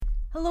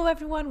Hello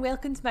everyone,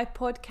 welcome to my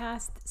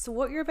podcast. So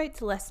what you're about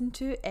to listen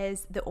to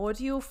is the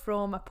audio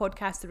from a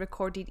podcast I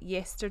recorded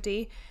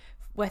yesterday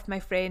with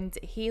my friend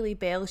Hayley.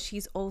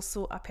 She's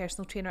also a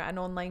personal trainer and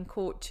online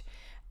coach,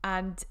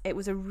 and it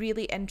was a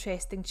really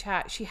interesting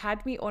chat. She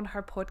had me on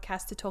her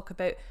podcast to talk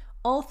about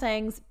all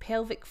things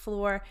pelvic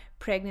floor,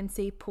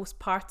 pregnancy,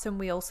 postpartum.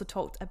 We also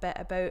talked a bit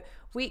about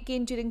weight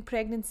gain during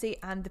pregnancy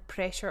and the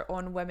pressure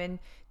on women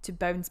to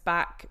bounce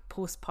back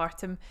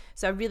postpartum.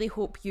 So I really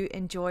hope you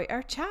enjoy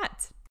our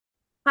chat.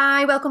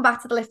 Hi, welcome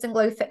back to the Lift and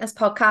Glow Fitness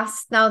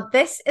Podcast. Now,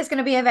 this is going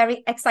to be a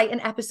very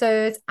exciting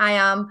episode. I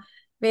am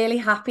really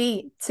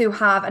happy to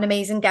have an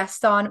amazing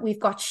guest on. We've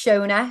got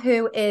Shona,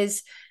 who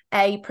is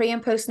a pre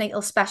and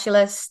postnatal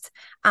specialist,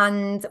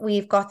 and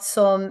we've got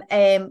some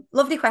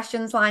lovely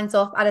questions lined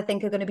up and I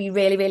think are going to be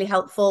really, really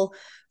helpful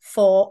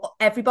for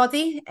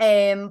everybody,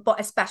 but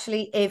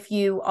especially if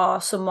you are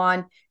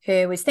someone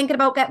who is thinking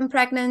about getting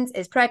pregnant,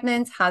 is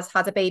pregnant, has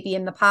had a baby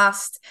in the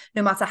past,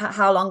 no matter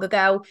how long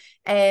ago.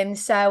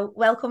 So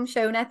welcome,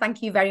 Shona.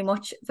 Thank you very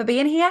much for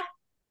being here.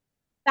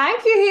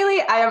 Thank you,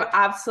 Hayley. I am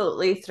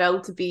absolutely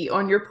thrilled to be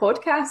on your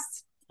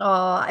podcast.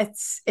 Oh,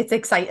 it's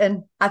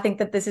exciting. I think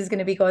that this is going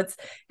to be good.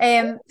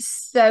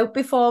 So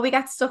before we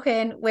get stuck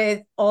in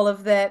with all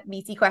of the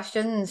meaty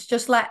questions,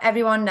 just let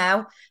everyone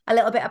know a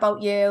little bit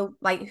about you,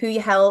 like who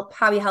you help,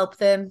 how you help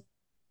them.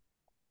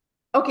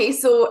 Okay,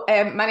 so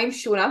my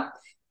name's Shona.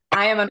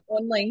 I am an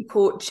online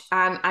coach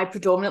and I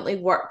predominantly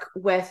work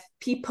with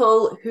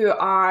people who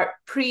are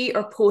pre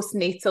or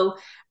postnatal,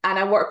 and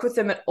I work with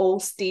them at all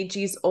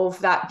stages of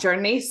that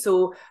journey.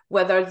 So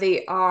whether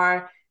they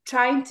are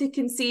trying to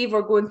conceive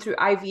or going through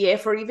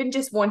IVF, or even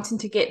just wanting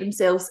to get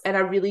themselves in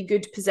a really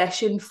good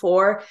position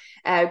for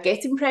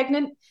getting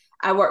pregnant.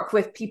 I work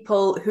with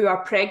people who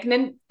are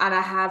pregnant and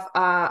I have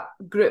a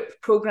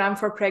group program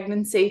for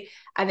pregnancy.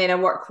 And then I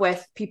work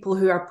with people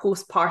who are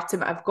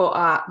postpartum. I've got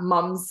a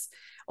mum's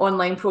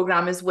online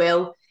program as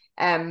well.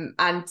 And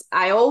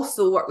I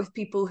also work with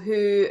people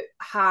who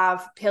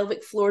have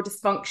pelvic floor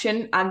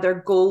dysfunction and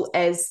their goal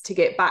is to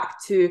get back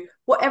to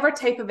whatever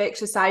type of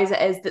exercise it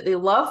is that they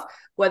love,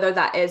 whether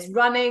that is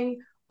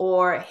running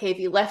or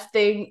heavy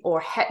lifting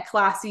or HIIT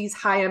classes,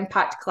 high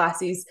impact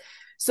classes.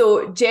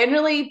 So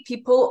generally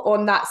people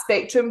on that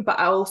spectrum, but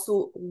I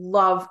also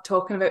love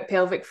talking about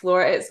pelvic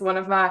floor. It's one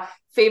of my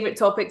favorite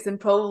topics, and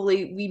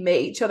probably we met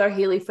each other,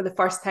 Hayley, for the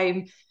first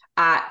time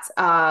at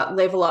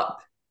Level Up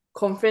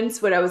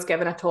conference where I was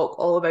given a talk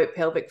all about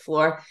pelvic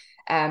floor.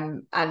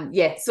 And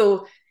yeah,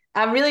 so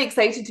I'm really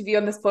excited to be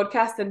on this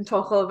podcast and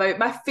talk all about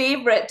my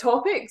favorite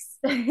topics.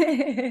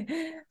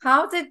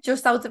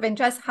 Just out of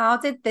interest, how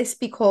did this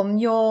become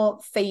your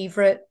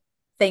favorite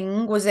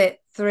thing? Was it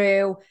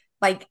through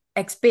like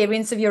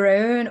experience of your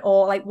own,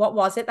 or like what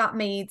was it that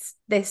made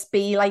this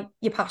be like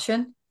your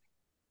passion?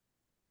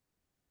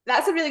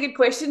 That's a really good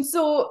question.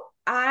 So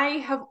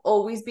I have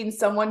always been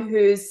someone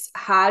who's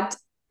had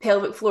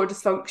pelvic floor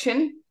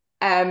dysfunction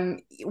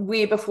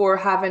way before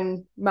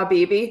having my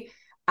baby.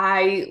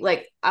 I'm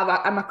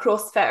a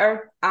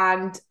CrossFitter,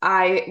 and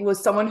I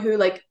was someone who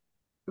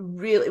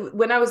really,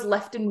 when I was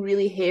lifting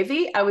really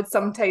heavy, I would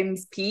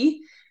sometimes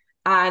pee.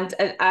 And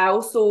I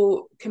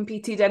also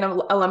competed in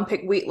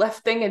Olympic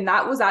weightlifting, and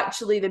that was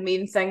actually the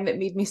main thing that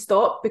made me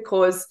stop,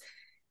 because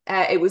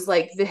it was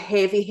like the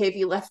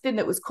heavy lifting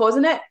that was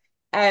causing it.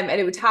 And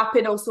it would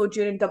happen also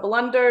during double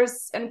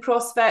unders in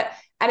CrossFit.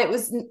 And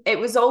it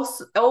was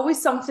also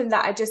always something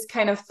that I just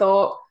kind of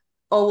thought,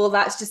 oh, well,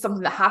 that's just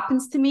something that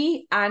happens to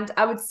me. And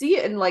I would see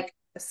it in like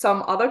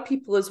some other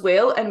people as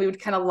well. And we would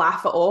kind of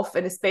laugh it off.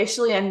 And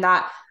especially in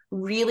that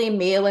really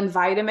male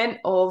environment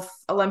of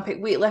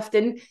Olympic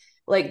weightlifting,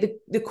 like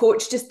the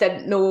coach just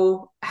didn't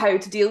know how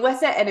to deal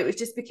with it. And it was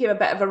just became a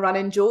bit of a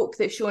running joke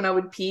that Shona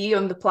would pee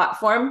on the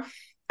platform.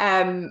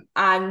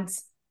 And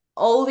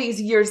all these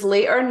years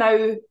later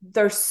now,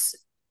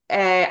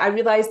 I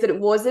realized that it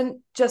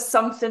wasn't just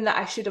something that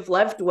I should have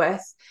lived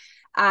with.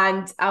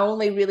 And I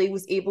only really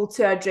was able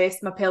to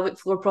address my pelvic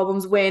floor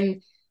problems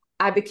when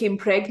I became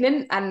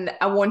pregnant, and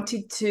I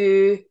wanted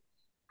to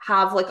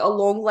have like a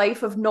long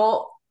life of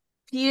not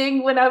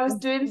peeing when I was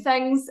doing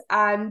things.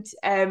 And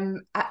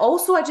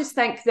I just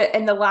think that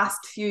in the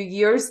last few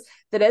years,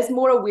 there is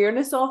more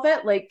awareness of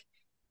it. Like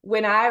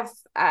when I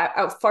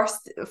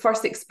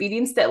first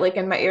experienced it, like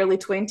in my early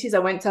 20s, I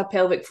went to a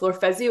pelvic floor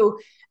physio,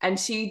 and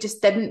she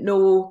just didn't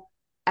know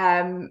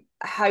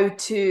how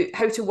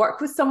to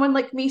work with someone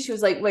like me. She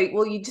was like, right,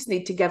 well, you just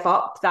need to give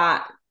up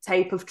that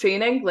type of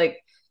training.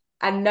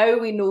 And now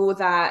we know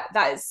that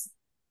that's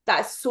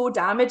so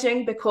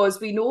damaging,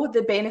 because we know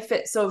the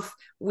benefits of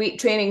weight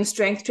training,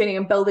 strength training,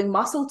 and building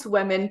muscle to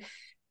women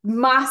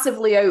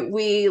massively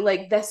outweigh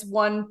like this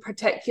one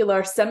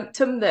particular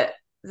symptom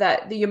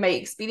that you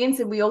might experience.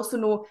 And we also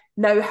know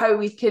now how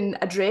we can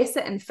address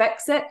it and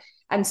fix it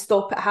and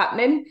stop it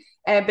happening.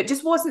 But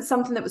just wasn't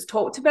something that was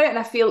talked about. And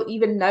I feel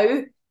even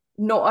now,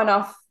 not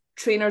enough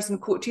trainers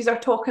and coaches are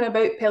talking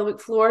about pelvic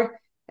floor.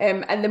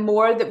 And the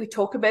more that we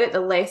talk about it, the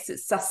less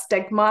it's a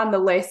stigma and the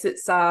less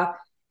it's a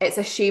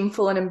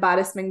shameful and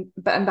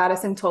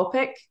embarrassing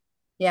topic.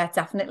 Yeah,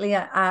 definitely.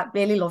 I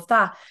really love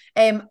that.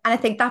 And I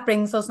think that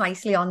brings us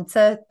nicely on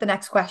to the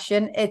next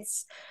question.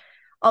 It's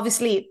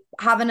obviously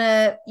having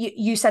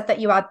you said that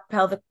you had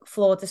pelvic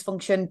floor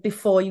dysfunction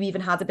before you even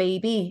had a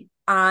baby.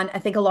 And I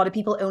think a lot of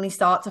people only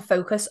start to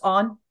focus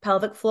on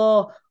pelvic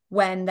floor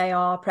when they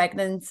are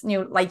pregnant.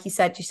 Like you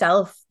said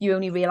yourself, you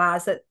only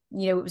realize that,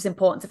 it was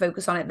important to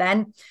focus on it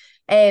then.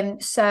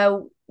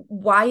 So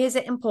why is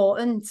it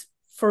important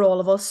for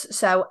all of us?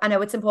 So I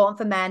know it's important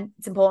for men,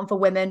 it's important for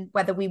women,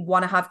 whether we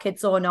want to have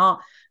kids or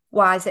not.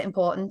 Why is it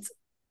important?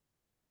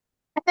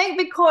 I think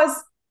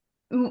because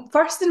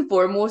first and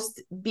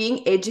foremost,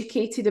 being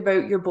educated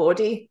about your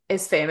body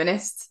is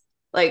feminist.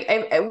 Like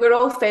we're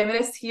all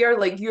feminists here.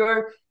 Like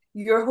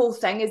your whole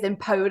thing is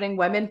empowering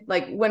women.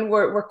 Like when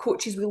we're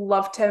coaches, we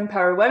love to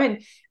empower women,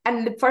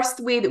 and the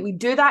first way that we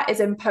do that is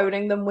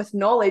empowering them with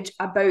knowledge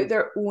about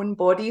their own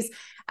bodies.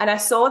 And I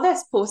saw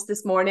this post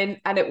this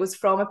morning, and it was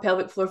from a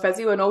pelvic floor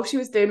physio, and all she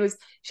was doing was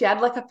she had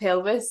like a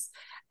pelvis,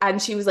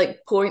 and she was like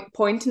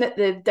pointing at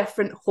the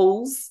different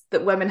holes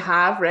that women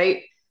have,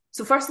 right?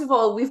 So first of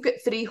all, we've got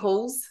 3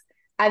 holes,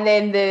 and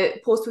then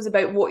the post was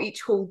about what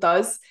each hole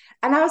does.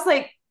 And I was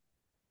like,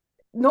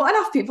 not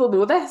enough people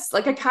know this.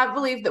 Like, I can't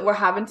believe that we're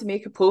having to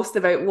make a post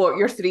about what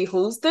your 3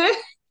 holes do.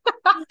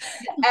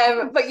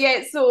 But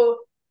yeah, so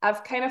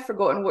I've kind of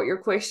forgotten what your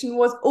question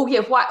was. Oh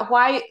yeah,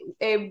 why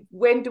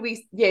when do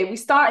we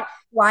start?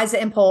 Why is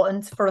it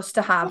important for us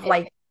to have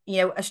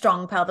a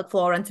strong pelvic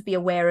floor and to be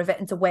aware of it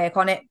and to work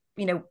on it,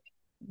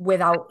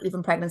 without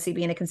even pregnancy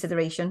being a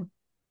consideration?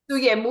 So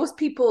yeah, most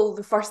people,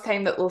 the first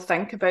time that they'll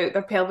think about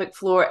their pelvic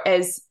floor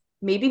is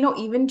maybe not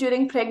even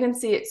during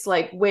pregnancy. It's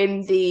like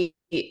when they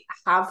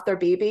have their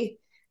baby,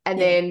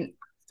 and then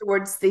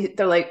afterwards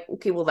they're like,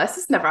 okay, well, this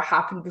has never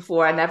happened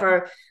before. I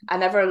never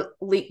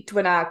leaked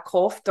when I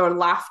coughed or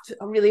laughed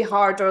really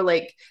hard or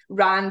like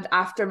ran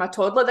after my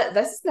toddler. That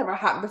this has never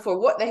happened before.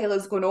 What the hell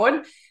is going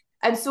on?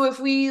 And so if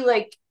we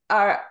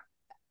are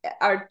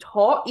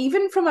taught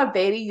even from a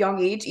very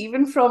young age,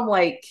 even from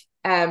like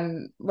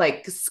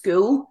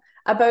school,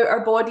 about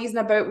our bodies and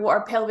about what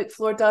our pelvic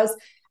floor does,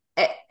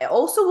 it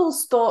also will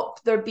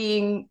stop there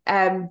being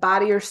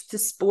barriers to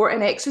sport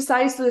and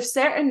exercise. So there's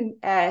certain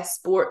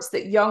sports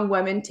that young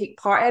women take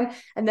part in,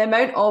 and the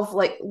amount of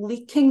like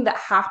leaking that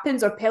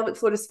happens or pelvic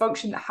floor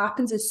dysfunction that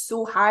happens is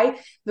so high.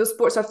 Those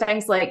sports are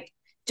things like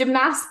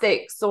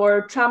gymnastics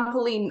or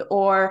trampoline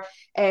or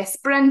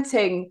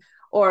sprinting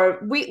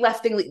or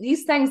weightlifting. Like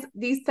these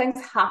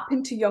things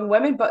happen to young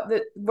women, but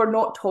that we're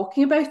not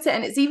talking about it.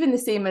 And it's even the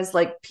same as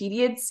like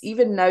periods.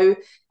 Even now,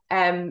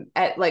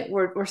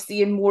 we're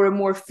seeing more and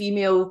more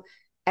female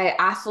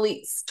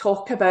athletes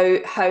talk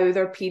about how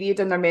their period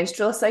and their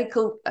menstrual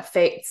cycle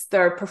affects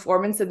their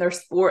performance in their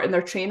sport and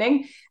their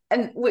training.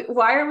 And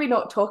why are we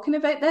not talking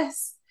about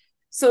this?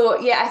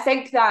 So yeah, I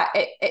think that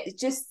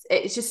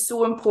it's just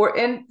so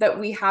important that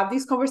we have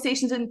these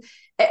conversations. And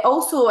it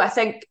also, I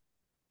think,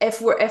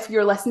 if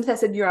you're listening to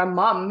this and you're a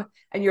mum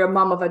and you're a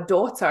mum of a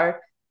daughter,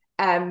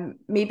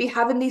 maybe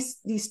having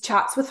these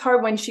chats with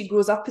her when she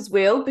grows up as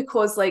well,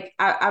 because like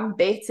I'm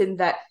betting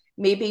that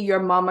maybe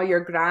your mum or your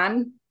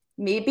gran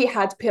maybe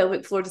had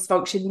pelvic floor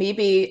dysfunction,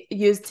 maybe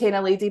used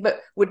Tena Lady, but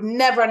would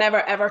never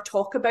ever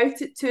talk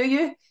about it to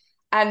you.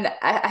 And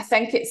I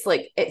think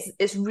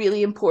it's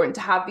really important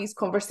to have these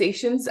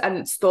conversations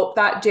and stop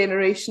that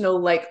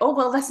generational like, oh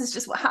well, this is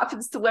just what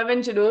happens to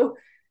women, you know.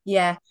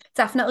 Yeah,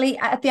 definitely.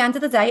 At the end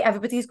of the day,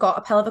 everybody's got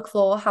a pelvic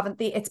floor, haven't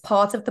they? It's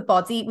part of the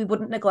body. We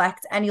wouldn't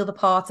neglect any other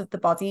part of the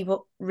body,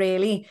 but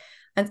really,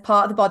 and it's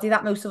part of the body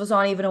that most of us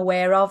aren't even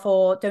aware of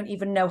or don't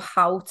even know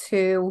how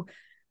to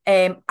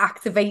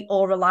activate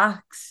or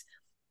relax.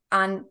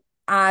 And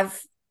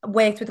I've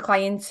worked with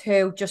clients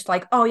who just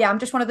like, oh yeah, I'm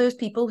just one of those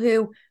people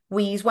who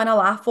wheeze when I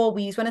laugh or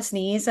wheeze when I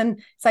sneeze. And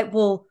it's like,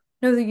 well,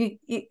 no,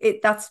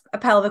 that's a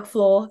pelvic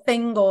floor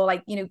thing, or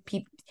like,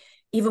 people,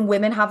 even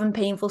women having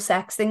painful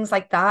sex, things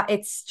like that.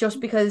 It's just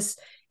because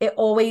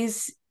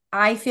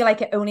I feel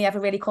like it only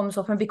ever really comes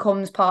up and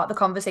becomes part of the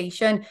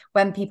conversation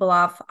when people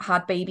have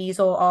had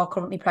babies or are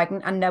currently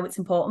pregnant and know it's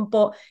important,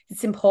 but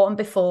it's important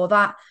before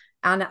that.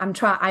 And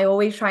I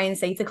always try and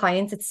say to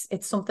clients,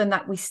 it's something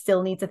that we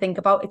still need to think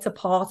about. It's a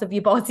part of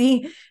your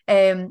body,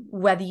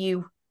 whether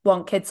you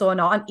want kids or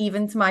not. And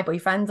even to my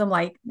boyfriend, I'm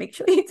like, make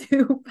sure you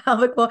do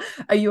pelvic floor.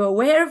 Are you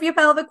aware of your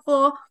pelvic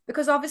floor?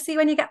 Because obviously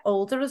when you get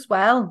older as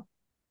well,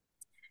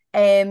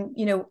 men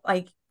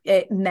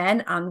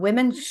and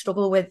women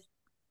struggle with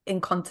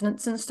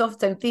incontinence and stuff,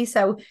 don't they?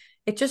 So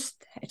it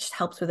just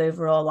helps with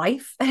overall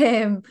life.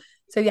 So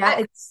yeah,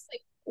 it's like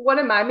one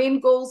of my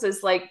main goals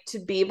is like to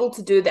be able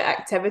to do the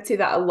activity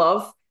that I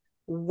love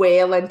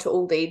well into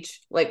old age,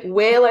 like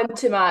well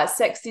into my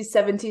 60s,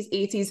 70s,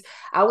 80s.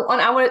 I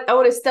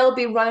want to still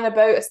be running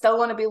about. I still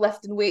want to be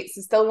lifting weights.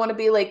 I still want to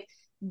be like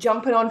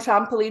jumping on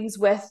trampolines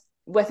with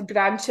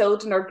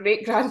grandchildren or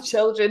great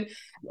grandchildren.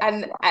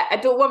 And I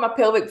don't want my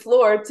pelvic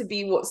floor to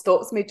be what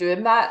stops me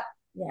doing that.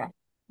 Yeah.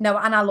 No,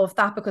 and I love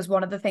that, because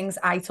one of the things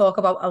I talk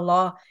about a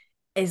lot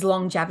is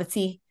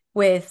longevity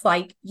with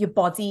like your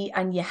body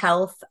and your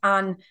health.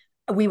 And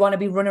we want to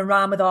be running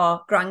around with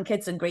our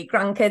grandkids and great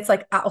grandkids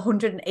like at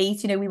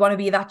 108. We want to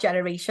be that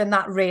generation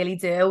that really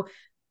do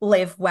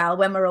live well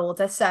when we're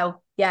older.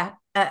 So yeah,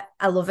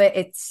 I love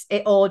it.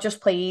 It all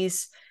just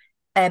plays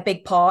a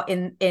big part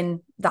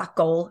in that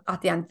goal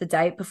at the end of the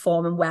day,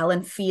 performing well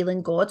and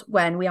feeling good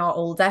when we are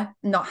older,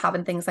 not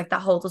having things like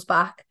that hold us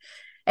back.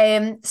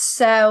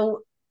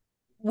 So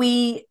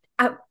we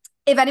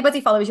if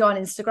anybody follows you on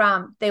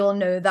Instagram, they will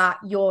know that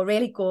you're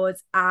really good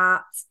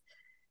at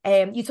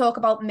you talk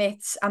about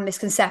myths and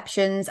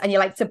misconceptions, and you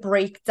like to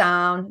break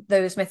down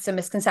those myths and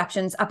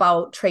misconceptions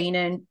about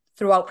training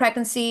throughout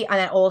pregnancy and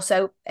then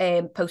also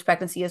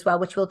post-pregnancy as well,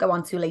 which we'll go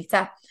on to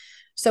later.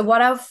 So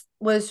what I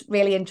was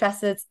really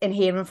interested in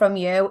hearing from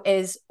you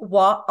is,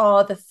 what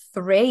are the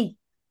 3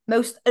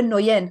 most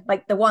annoying,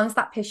 like the ones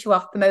that piss you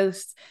off the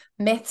most,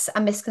 myths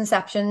and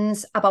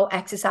misconceptions about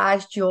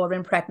exercise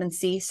during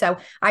pregnancy? So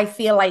I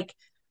feel like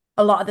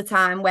a lot of the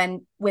time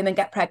when women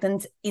get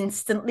pregnant,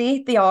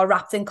 instantly they are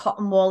wrapped in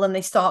cotton wool and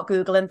they start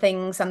Googling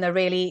things, and they're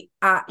really,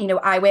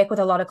 I work with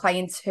a lot of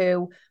clients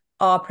who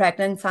are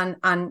pregnant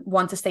and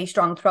want to stay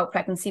strong throughout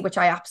pregnancy, which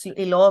I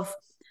absolutely love.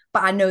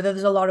 But I know that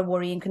there's a lot of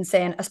worry and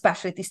concern,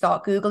 especially if they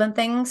start Googling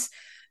things.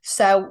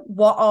 So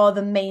what are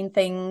the main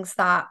things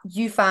that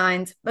you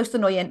find most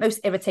annoying, most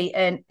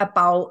irritating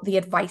about the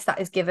advice that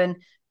is given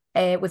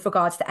with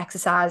regards to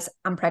exercise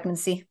and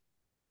pregnancy?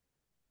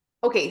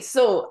 Okay,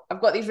 so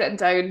I've got these written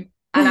down,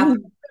 and I'm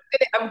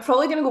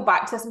probably going to go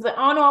back to this and be like,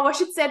 oh no, I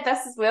wish I'd said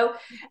this as well.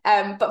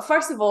 But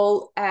first of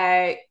all,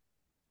 the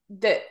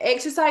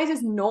exercise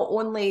is not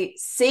only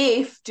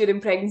safe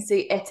during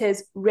pregnancy, it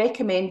is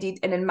recommended,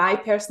 and in my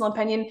personal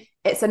opinion,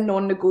 it's a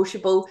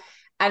non-negotiable.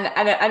 And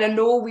I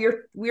know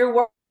we're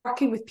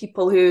working with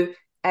people who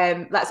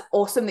that's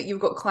awesome that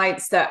you've got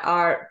clients that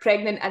are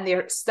pregnant and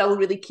they're still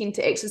really keen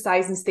to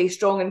exercise and stay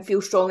strong and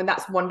feel strong, and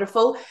that's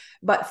wonderful.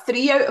 But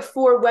 3 out of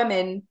 4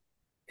 women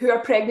who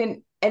are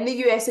pregnant in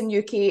the US and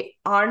UK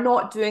are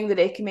not doing the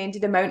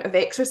recommended amount of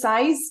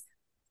exercise,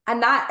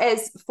 and that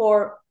is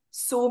for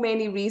so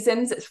many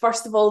reasons. It's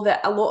first of all that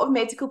a lot of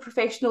medical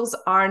professionals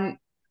aren't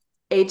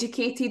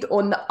educated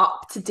on the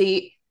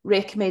up-to-date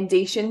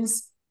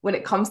recommendations when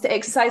it comes to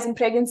exercise in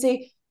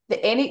pregnancy. The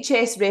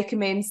NHS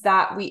recommends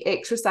that we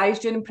exercise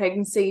during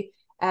pregnancy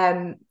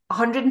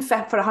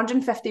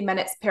 150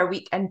 minutes per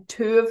week, and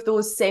 2 of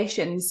those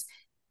sessions,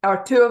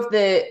 or 2 of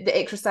the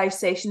exercise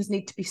sessions,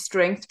 need to be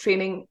strength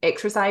training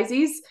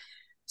exercises.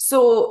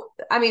 So,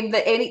 I mean, the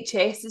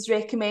NHS is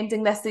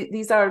recommending this.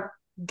 These are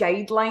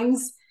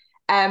guidelines.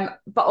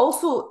 But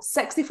also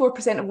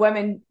 64% of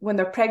women when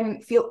they're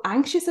pregnant feel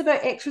anxious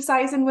about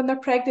exercising when they're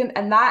pregnant,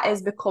 and that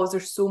is because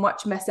there's so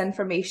much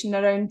misinformation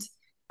out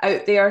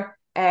there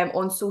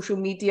on social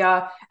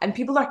media, and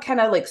people are kind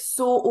of like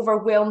so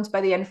overwhelmed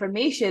by the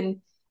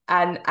information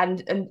and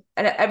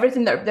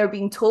everything that they're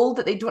being told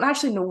that they don't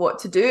actually know what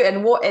to do.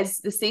 And what is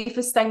the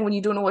safest thing when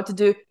you don't know what to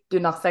do? Do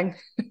nothing.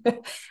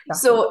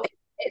 So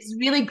it's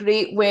really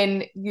great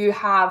when you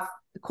have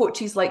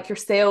coaches like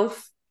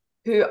yourself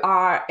who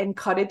are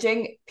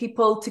encouraging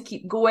people to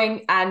keep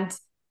going and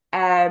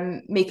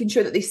making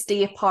sure that they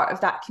stay a part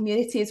of that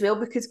community as well,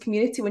 because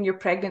community when you're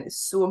pregnant is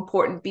so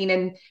important.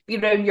 Being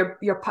around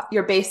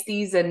your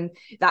besties and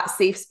that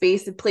safe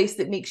space, the place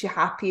that makes you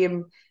happy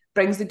and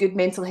brings the good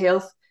mental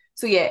health.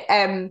 So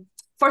yeah,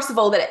 first of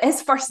all, that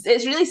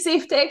it's really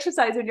safe to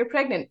exercise when you're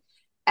pregnant,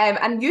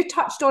 and you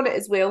touched on it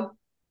as well.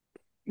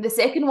 The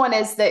second one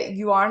is that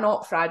you are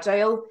not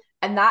fragile.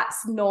 And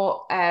that's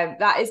not,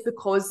 that is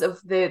because of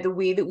the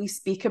way that we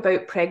speak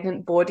about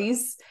pregnant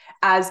bodies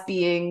as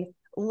being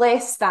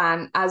less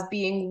than, as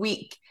being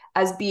weak,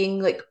 as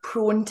being like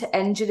prone to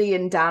injury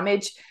and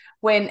damage,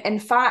 when in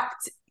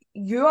fact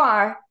you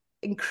are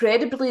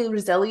incredibly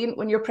resilient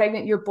when you're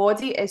pregnant. Your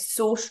body is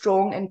so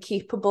strong and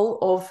capable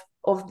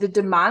of the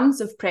demands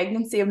of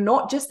pregnancy, of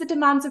not just the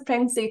demands of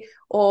pregnancy,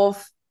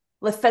 of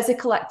the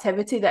physical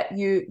activity that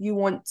you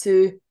want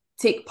to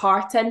take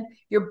part in.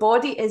 Your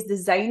body is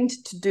designed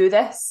to do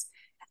this.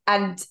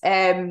 And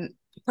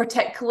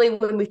particularly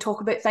when we talk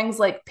about things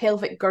like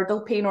pelvic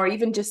girdle pain, or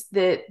even just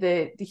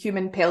the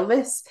human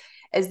pelvis,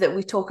 is that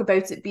we talk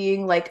about it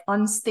being like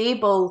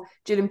unstable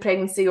during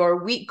pregnancy,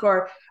 or weak,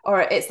 or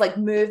it's like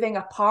moving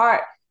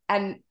apart.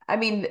 And I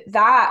mean,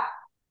 that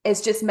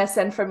is just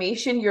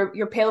misinformation.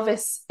 Your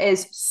pelvis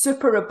is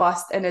super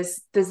robust and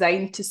is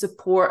designed to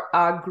support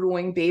a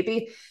growing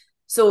baby.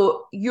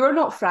 So you're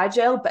not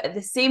fragile, but at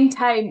the same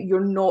time, you're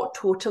not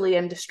totally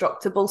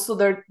indestructible. So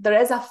there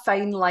is a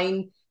fine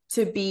line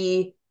to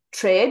be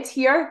tread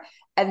here,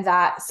 and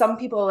that some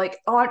people are like,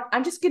 oh,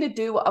 I'm just going to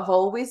do what I've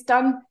always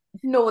done.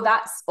 No,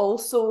 that's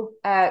also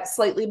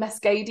slightly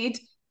misguided.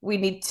 We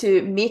need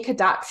to make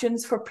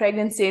adaptations for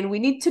pregnancy, and we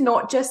need to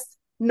not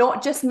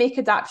just make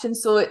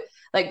adaptations. So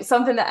like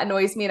something that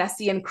annoys me, and I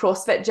see in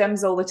CrossFit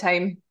gyms all the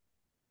time,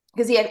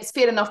 because yeah, it's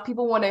fair enough,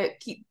 people want to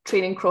keep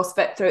training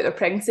CrossFit throughout their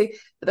pregnancy,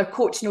 but their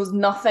coach knows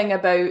nothing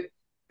about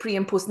pre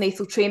and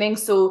postnatal training.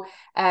 So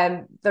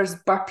there's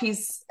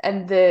burpees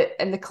in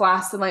the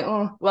class, and like,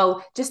 oh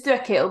well, just do a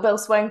kettlebell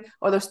swing.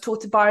 Or there's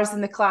tote bars in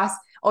the class.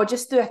 or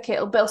just do a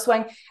kettlebell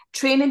swing.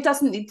 Training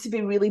doesn't need to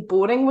be really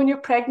boring when you're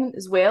pregnant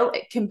as well.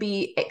 It can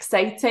be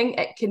exciting.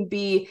 It can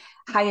be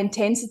high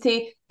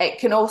intensity. It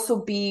can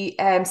also be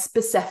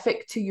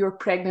specific to your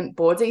pregnant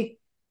body.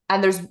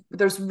 And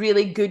there's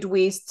really good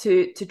ways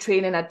to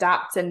train and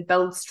adapt and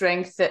build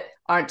strength that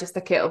aren't just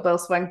a kettlebell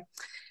swing.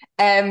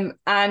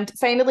 And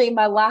finally,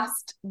 my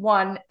last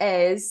one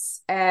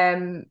is,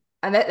 and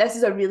this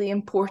is a really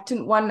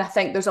important one. I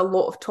think there's a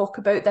lot of talk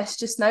about this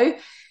just now.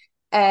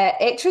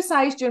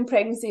 Exercise during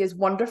pregnancy is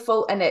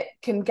wonderful and it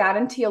can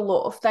guarantee a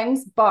lot of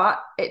things, but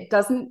it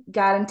doesn't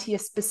guarantee a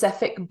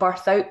specific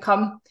birth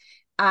outcome.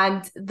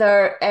 And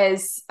there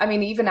is, I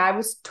mean, even I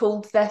was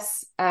told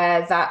this,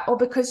 that, oh,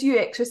 because you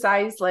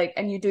exercise like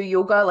and you do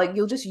yoga, like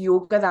you'll just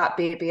yoga that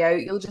baby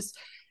out. You'll just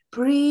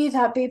breathe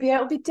that baby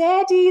out. It'll be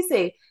dead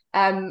easy.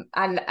 And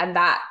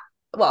that,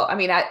 well, I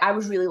mean, I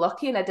was really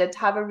lucky and I did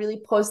have a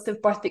really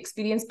positive birth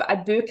experience, but I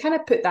do kind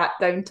of put that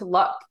down to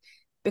luck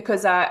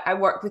because I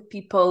work with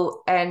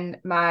people in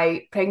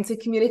my pregnancy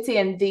community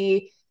and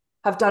they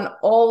have done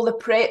all the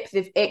prep.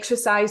 They've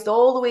exercised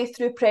all the way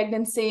through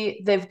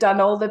pregnancy. They've done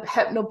all the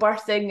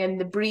hypnobirthing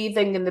and the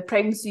breathing and the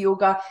pregnancy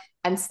yoga,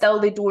 and still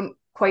they don't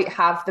quite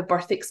have the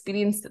birth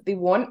experience that they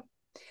want.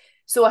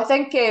 So I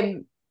think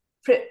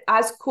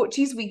as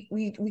coaches,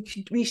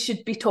 we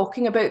should be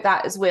talking about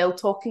that as well,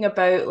 talking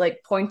about like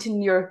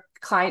pointing your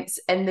clients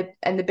in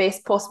the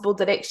best possible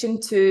direction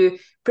to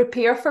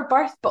prepare for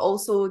birth, but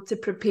also to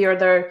prepare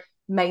their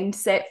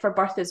mindset for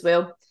birth as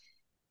well.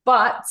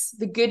 But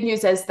the good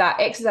news is that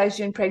exercise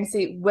during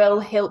pregnancy will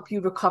help you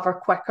recover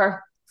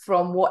quicker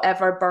from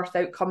whatever birth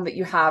outcome that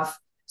you have.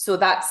 So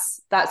that's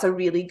a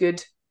really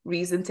good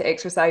reason to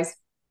exercise.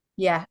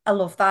 Yeah, I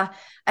love that.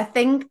 I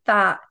think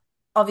that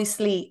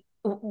obviously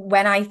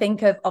when I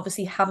think of,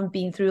 obviously haven't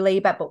been through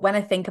labour, but when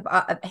I think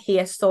about, I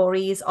hear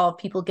stories of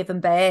people giving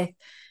birth,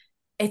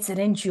 it's an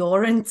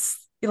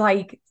endurance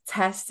like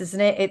test, isn't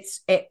it?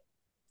 It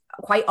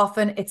quite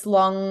often it's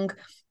long.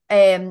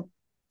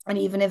 And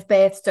even if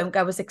births don't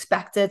go as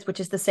expected, which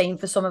is the same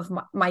for some of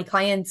my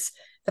clients,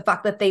 the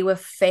fact that they were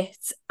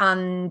fit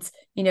and,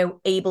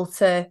 able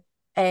to,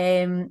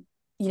 they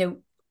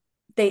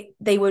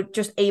were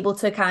just able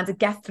to kind of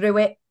get through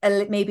it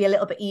maybe a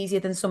little bit easier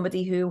than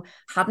somebody who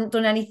hadn't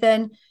done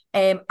anything.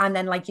 And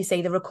then, like you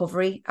say, the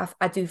recovery,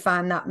 I do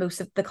find that most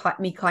of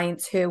me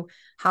clients who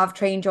have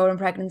trained during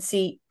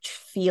pregnancy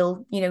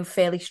feel,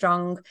 fairly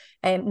strong,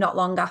 not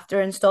long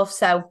after and stuff.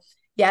 So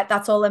yeah,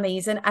 that's all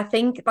amazing. I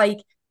think like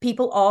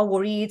people are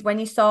worried when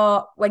you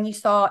start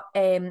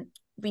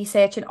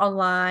researching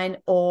online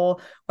or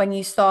when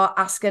you start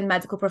asking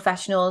medical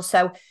professionals.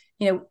 So,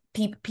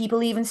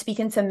 people even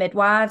speaking to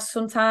midwives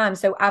sometimes.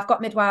 So I've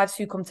got midwives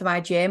who come to my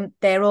gym.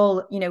 They're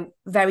all,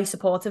 very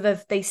supportive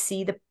of, they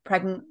see the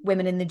pregnant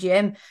women in the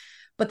gym.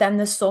 But then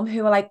there's some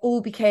who are like,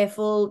 oh, be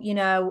careful,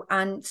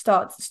 and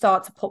start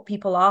to put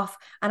people off.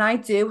 And I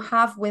do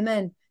have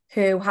women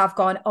who have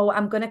gone, oh,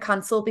 I'm going to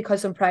cancel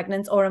because I'm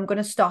pregnant, or I'm going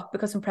to stop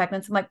because I'm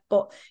pregnant. I'm like,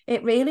 but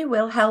it really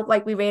will help.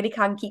 Like, we really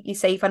can keep you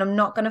safe, and I'm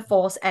not going to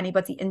force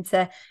anybody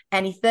into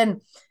anything.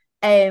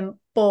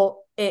 But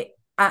it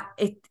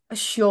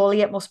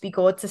surely it must be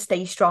good to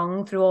stay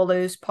strong through all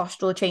those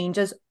postural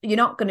changes. You're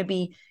not going to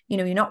be,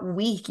 you're not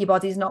weak. Your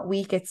body's not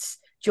weak. It's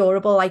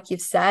durable, like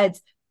you've said.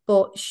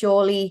 But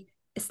surely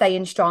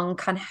staying strong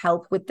can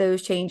help with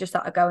those changes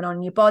that are going on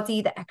in your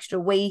body, the extra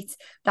weight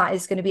that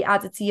is going to be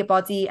added to your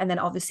body, and then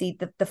obviously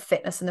the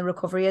fitness and the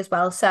recovery as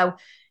well. So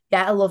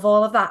yeah, I love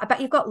all of that. I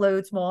bet you've got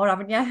loads more,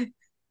 haven't you?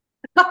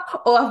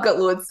 Oh, I've got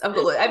loads.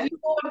 If you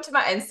go onto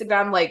my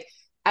Instagram, like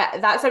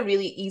that's a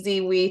really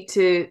easy way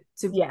to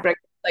bring,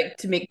 like,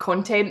 to make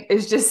content,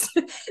 is just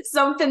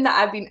something that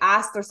I've been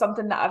asked or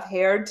something that I've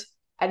heard,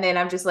 and then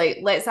I'm just like,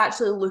 let's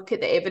actually look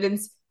at the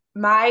evidence.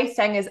 My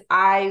thing is,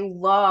 I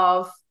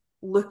love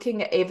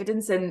looking at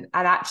evidence and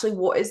actually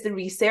what is the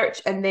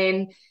research. And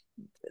then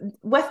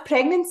with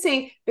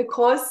pregnancy,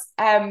 because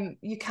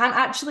you can't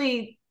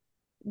actually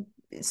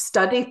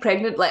study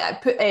pregnant,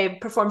 like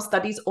perform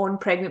studies on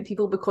pregnant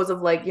people because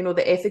of, like,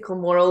 the ethical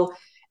moral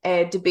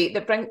debate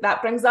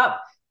that brings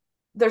up.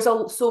 There's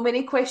so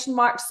many question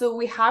marks, so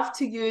we have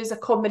to use a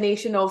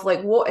combination of,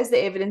 like, what is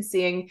the evidence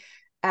saying,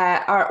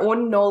 our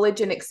own knowledge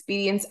and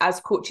experience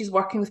as coaches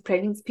working with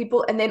pregnant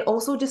people, and then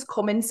also just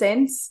common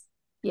sense.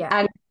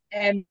 Yeah.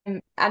 And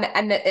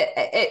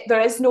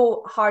there is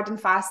no hard and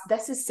fast,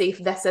 this is safe,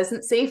 this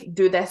isn't safe,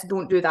 do this,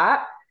 don't do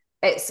that.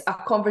 It's a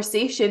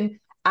conversation,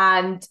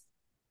 and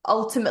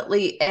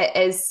ultimately it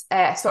is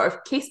a sort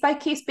of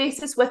case-by-case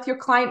basis with your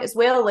client as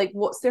well. Like,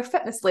 what's their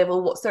fitness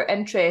level, what's their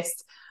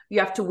interest? You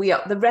have to weigh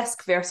up the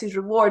risk versus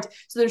reward.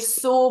 So there's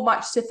so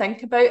much to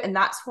think about, and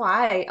that's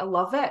why I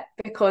love it,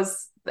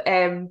 because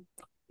I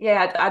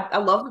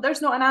love that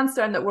there's not an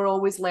answer and that we're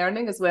always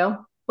learning as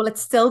well. Well,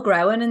 it's still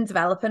growing and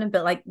developing,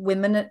 but like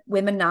women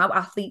now,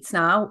 athletes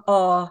now,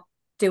 are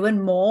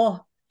doing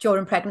more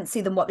during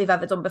pregnancy than what they've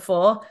ever done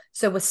before.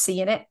 So we're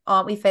seeing it,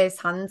 aren't we,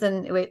 firsthand,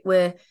 and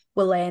we're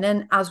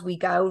learning as we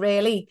go,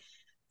 really.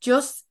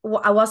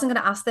 I wasn't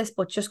going to ask this,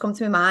 but just come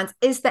to my mind,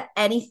 is there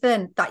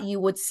anything that you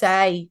would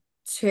say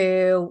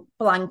to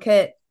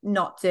blanket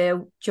not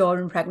do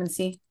during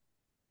pregnancy?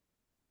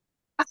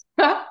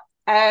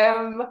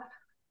 um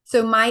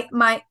So my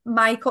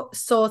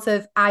sort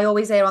of, I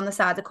always err on the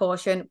side of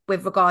caution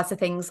with regards to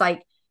things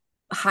like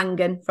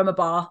hanging from a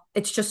bar.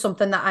 It's just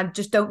something that I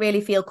just don't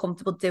really feel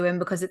comfortable doing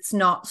because it's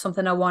not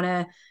something I want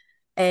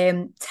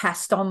to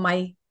test on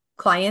my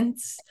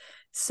clients.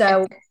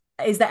 So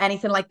is there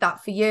anything like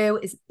that for you?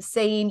 Is it the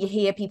same? You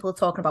hear people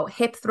talking about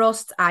hip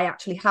thrusts. I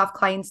actually have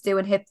clients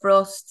doing hip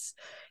thrusts.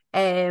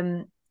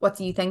 What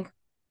do you think?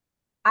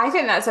 I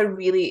think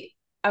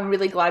I'm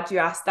really glad you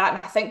asked that.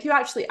 And I think you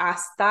actually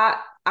asked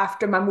that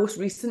after my most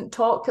recent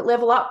talk at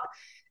Level Up.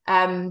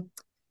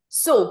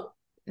 So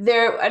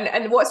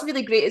and what's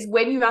really great is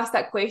when you ask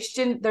that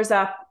question, there's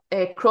a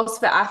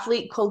CrossFit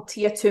athlete called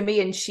Tia Toomey,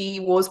 and she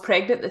was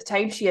pregnant at the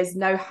time. She has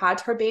now had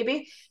her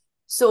baby.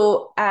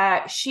 So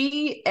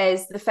she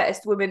is the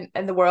fittest woman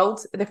in the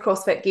world in the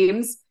CrossFit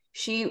Games.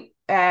 She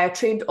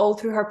trained all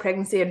through her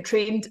pregnancy and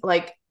trained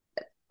like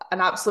an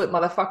absolute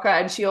motherfucker.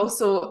 And she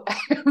also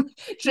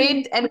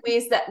trained in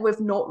ways that we've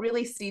not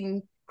really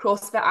seen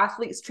CrossFit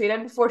athletes train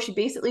in before. She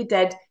basically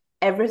did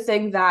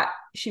everything that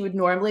she would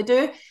normally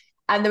do.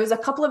 And there was a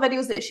couple of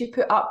videos that she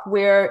put up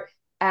where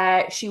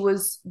she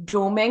was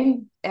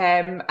doming.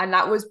 And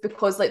that was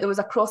because like there was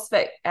a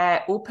CrossFit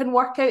open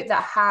workout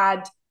that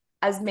had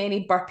as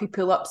many burpee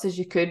pull-ups as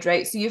you could,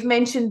 right? So you've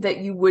mentioned that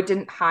you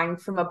wouldn't hang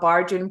from a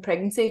bar during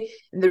pregnancy.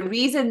 And the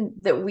reason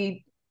that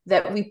we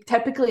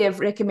typically have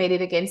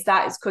recommended against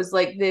that is because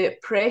like the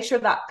pressure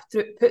that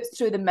puts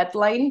through the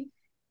midline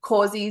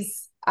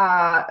causes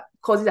a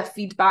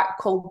feedback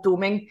called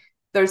doming.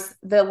 There's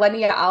the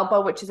linea alba,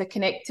 which is a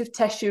connective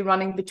tissue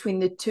running between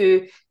the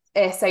two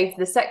sides of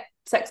the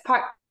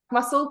six-pack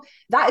muscle.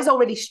 That is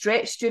already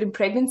stretched during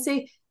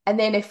pregnancy. And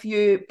then if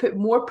you put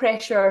more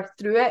pressure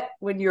through it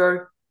when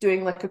you're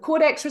doing like a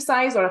core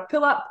exercise or a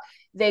pull-up,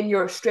 then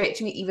you're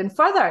stretching it even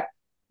further.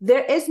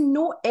 There is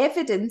no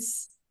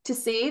evidence to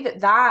say that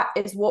that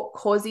is what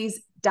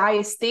causes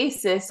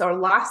diastasis or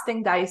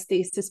lasting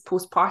diastasis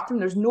postpartum.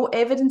 There's no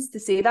evidence to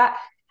say that.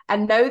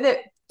 And now that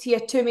Tia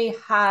Toomey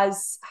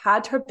has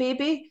had her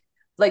baby,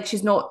 like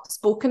she's not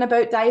spoken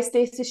about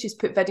diastasis. She's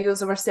put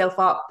videos of herself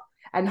up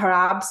and her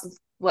abs.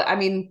 I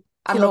mean,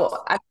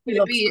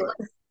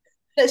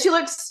 she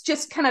looks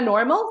just kind of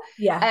normal.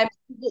 Yeah.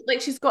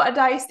 Like she's got a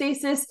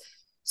diastasis.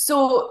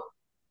 So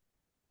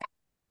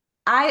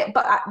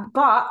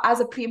but as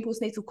a pre and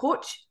postnatal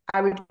coach,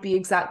 I would be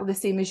exactly the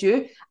same as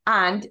you.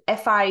 And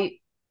if I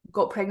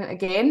got pregnant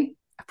again,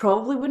 I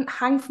probably wouldn't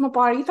hang from a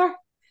bar either.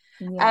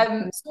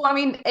 Yeah. So I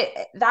mean,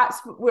 that's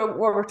where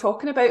we're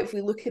talking about. If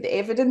we look at the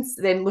evidence,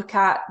 then look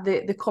at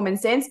the common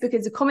sense,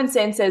 because the common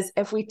sense is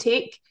if we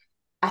take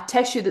a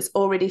tissue that's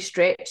already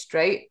stretched,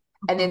 right,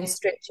 and then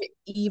stretch it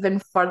even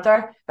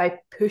further by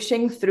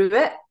pushing through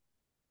it,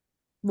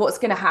 what's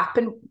going to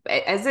happen?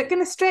 Is it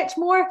going to stretch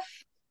more?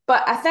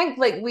 But I think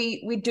like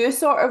we do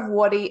sort of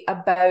worry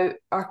about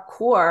our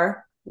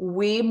core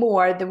way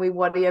more than we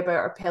worry about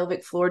our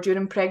pelvic floor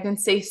during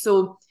pregnancy.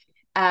 So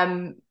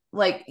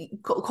like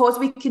because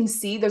we can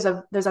see there's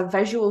a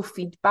visual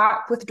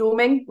feedback with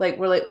doming, like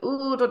we're like,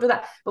 oh, don't do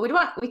that, but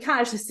we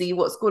can't actually see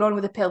what's going on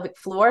with the pelvic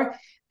floor.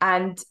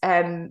 And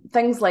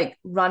things like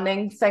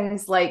running,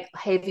 things like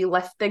heavy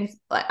lifting,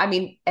 I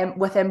mean,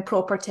 with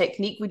improper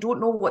technique, we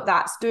don't know what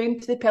that's doing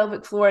to the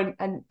pelvic floor,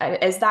 and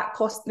is that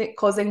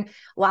causing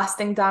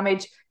lasting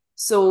damage.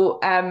 So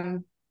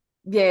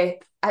yeah,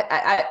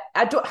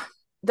 I don't,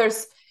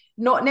 there's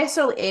not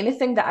necessarily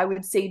anything that I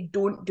would say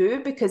don't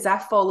do, because I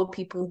follow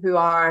people who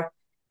are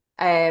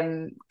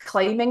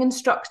climbing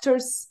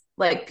instructors,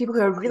 like people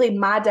who are really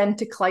mad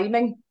into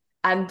climbing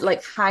and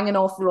like hanging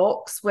off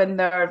rocks when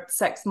they're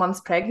 6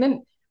 months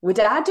pregnant. Would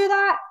I do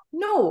that?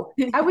 No,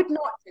 I would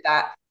not do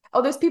that.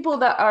 Oh, there's people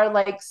that are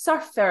like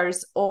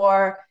surfers,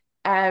 or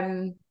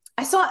I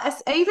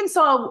even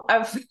saw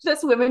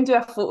this woman do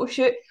a photo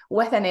shoot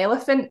with an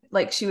elephant.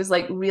 Like she was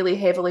like really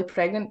heavily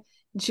pregnant,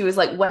 and she was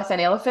like with an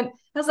elephant.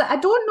 I was like, I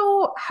don't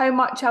know how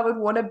much I would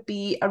want to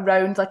be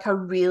around like a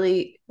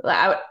really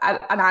like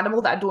an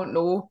animal that I don't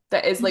know,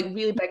 that is like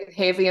really big and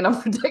heavy and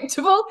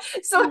unpredictable.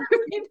 So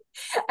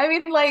I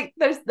mean, like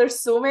there's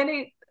so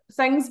many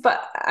things,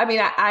 but I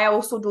mean, I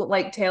also don't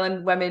like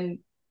telling women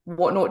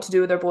what not to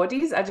do with their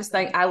bodies. I just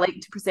think I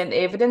like to present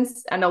the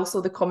evidence and also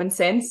the common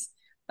sense,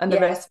 and the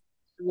rest of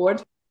the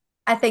reward.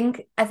 I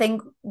think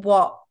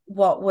what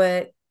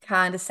we're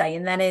kind of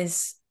saying then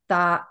is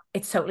that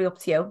it's totally up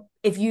to you.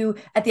 If you,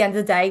 at the end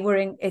of the day,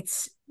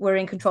 we're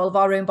in control of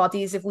our own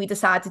bodies. If we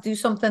decide to do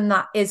something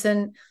that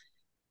isn't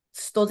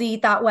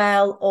studied that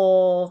well,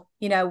 or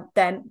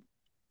then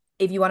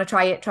if you want to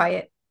try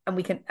it, and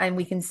we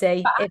can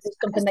see if it's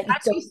something that you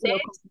don't feel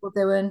comfortable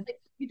doing.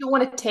 You don't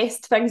want to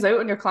test things out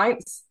on your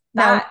clients.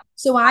 No.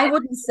 So I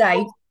wouldn't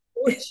say.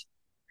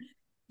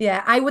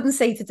 Yeah, I wouldn't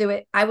say to do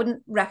it. I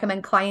wouldn't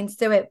recommend clients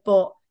do it,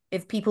 but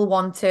if people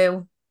want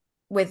to,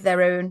 with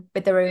their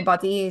own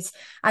bodies,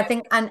 I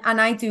think, and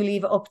I do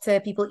leave it up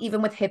to people.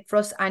 Even with hip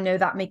thrusts, I know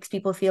that makes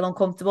people feel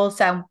uncomfortable.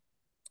 So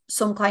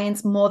some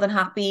clients more than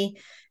happy.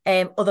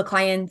 Other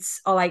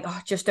clients are like,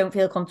 oh, just don't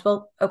feel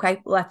comfortable.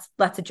 Okay, let's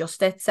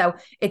adjust it. So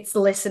it's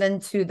listening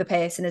to the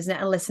person, isn't it?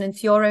 And listening to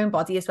your own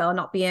body as well,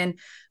 not being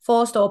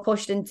forced or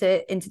pushed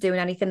into doing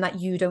anything that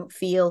you don't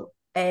feel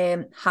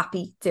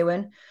happy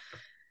doing.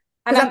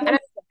 And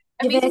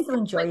you're there to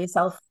enjoy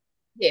yourself.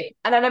 Yeah,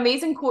 and an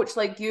amazing coach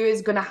like you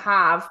is going to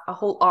have a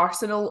whole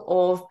arsenal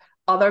of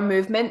other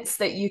movements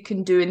that you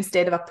can do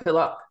instead of a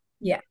pull-up.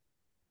 Yeah.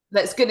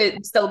 That's going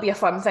to still be a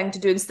fun thing to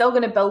do and still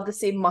going to build the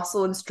same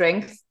muscle and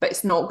strength, but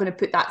it's not going to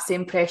put that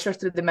same pressure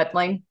through the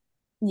midline.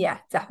 Yeah,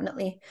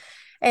 definitely.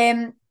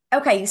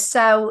 Okay,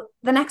 so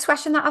the next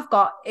question that I've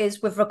got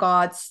is with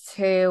regards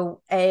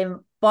to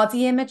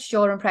body image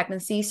during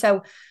pregnancy.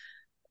 So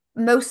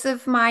most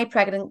of my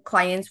pregnant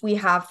clients, we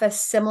get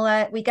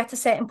to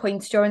certain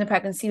points during the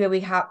pregnancy where we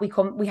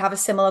have a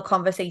similar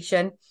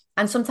conversation,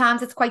 and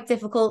sometimes it's quite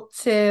difficult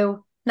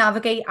to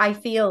navigate, I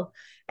feel.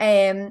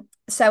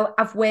 So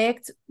I've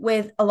worked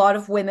with a lot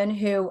of women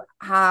who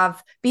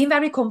have been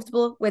very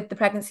comfortable with the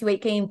pregnancy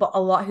weight gain, but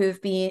a lot who have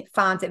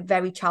found it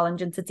very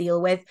challenging to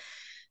deal with.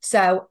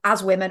 So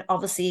as women,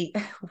 obviously,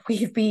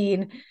 we've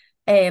been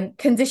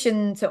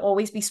conditioned to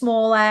always be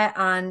smaller,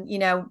 and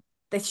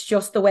it's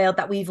just the world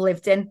that we've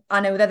lived in.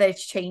 I know that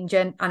it's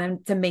changing, and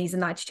it's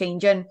amazing that it's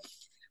changing.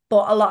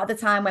 But a lot of the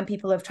time when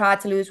people have tried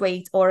to lose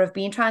weight or have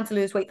been trying to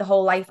lose weight the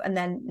whole life, and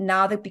then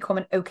now they're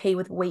becoming okay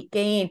with weight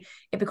gain,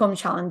 it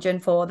becomes challenging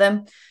for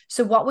them.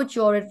 So what would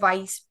your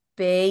advice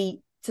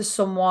be to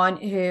someone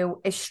who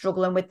is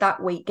struggling with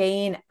that weight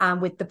gain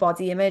and with the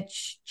body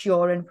image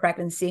during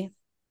pregnancy?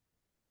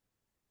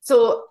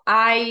 So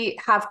I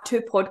have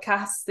 2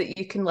 podcasts that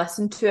you can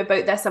listen to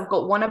about this. I've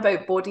got one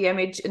about body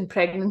image in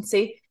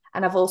pregnancy,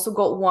 and I've also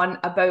got one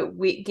about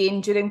weight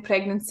gain during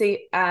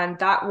pregnancy. And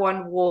that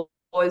one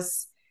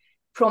was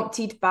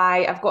prompted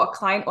by, I've got a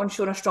client on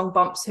Shona Strong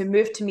Bumps who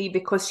moved to me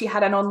because she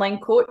had an online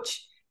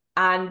coach,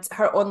 and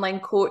her online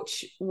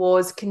coach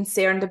was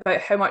concerned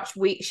about how much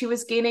weight she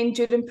was gaining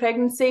during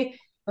pregnancy.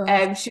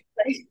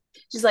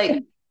 She's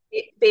like,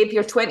 babe,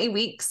 you're 20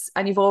 weeks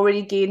and you've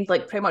already gained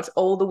like pretty much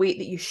all the weight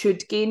that you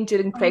should gain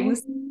during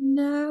pregnancy. Oh,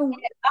 no.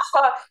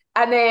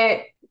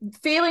 And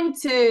failing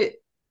to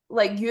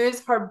like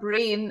use her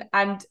brain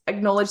and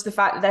acknowledge the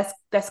fact that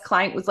this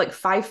client was like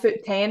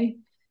 5'10".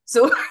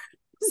 So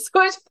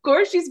of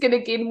course she's going to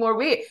gain more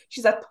weight.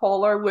 She's a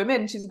taller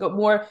woman. She's got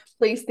more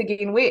place to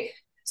gain weight.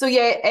 So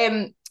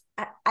yeah,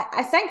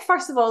 I think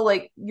first of all,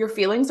 like, your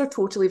feelings are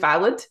totally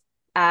valid.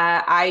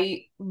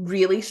 I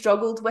really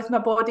struggled with my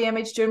body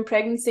image during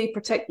pregnancy,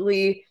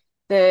 particularly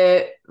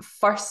the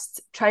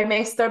first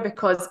trimester,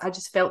 because I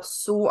just felt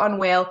so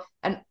unwell,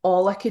 and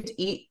all I could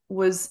eat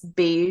was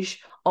beige.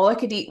 All I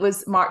could eat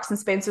was Marks and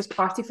Spencer's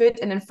party food.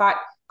 And in fact,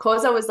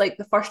 because I was like,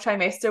 the first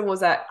trimester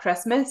was at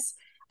Christmas,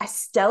 I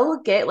still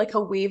get like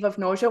a wave of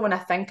nausea when I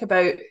think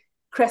about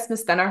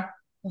Christmas dinner.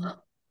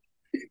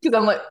 Because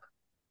I'm like,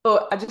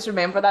 oh, I just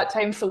remember that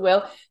time so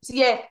well. So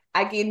yeah,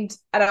 I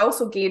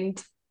also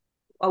gained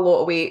a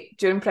lot of weight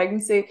during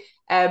pregnancy.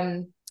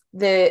 The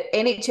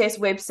NHS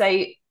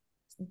website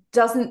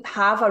doesn't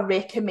have a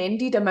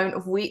recommended amount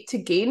of weight to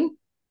gain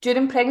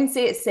during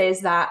pregnancy. It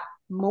says that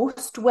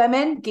most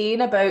women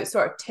gain about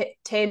sort of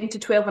 10 to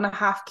 12 and a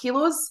half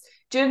kilos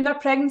during their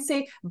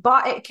pregnancy,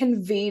 but it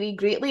can vary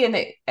greatly.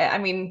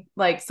 And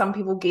like, some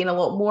people gain a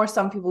lot more,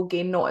 some people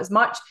gain not as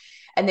much.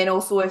 And then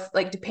also, if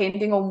like,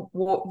 depending on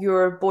what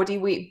your body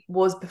weight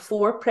was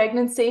before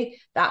pregnancy,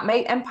 that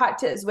might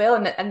impact it as well.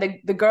 And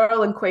the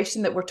girl in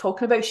question that we're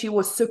talking about, she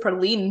was super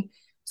lean.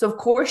 So of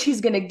course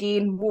she's going to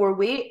gain more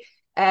weight.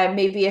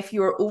 Maybe if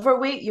you're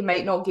overweight, you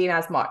might not gain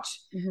as much.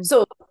 Mm-hmm.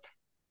 So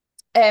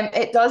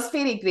it does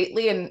vary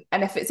greatly. And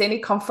if it's any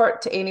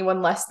comfort to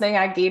anyone listening,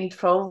 I gained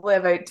probably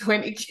about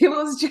 20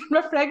 kilos during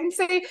my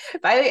pregnancy.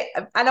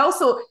 And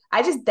also,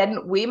 I just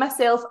didn't weigh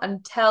myself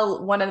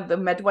until one of the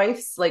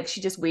midwives, like,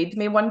 she just weighed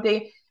me one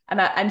day,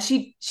 and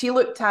she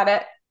looked at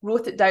it,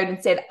 wrote it down,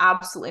 and said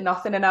absolutely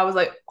nothing. And I was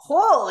like,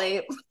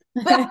 holy,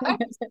 I'm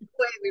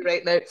completely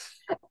right now.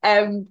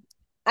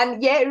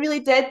 And yeah, it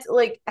really did.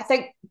 Like, I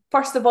think,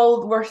 first of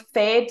all, we're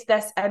fed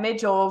this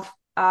image of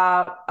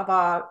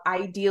a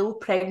ideal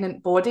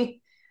pregnant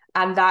body,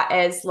 and that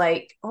is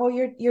like, oh,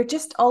 you're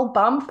just all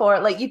bump, or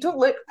like, you don't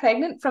look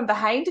pregnant from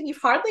behind, and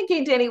you've hardly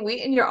gained any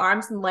weight in your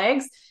arms and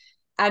legs.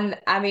 And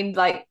I mean,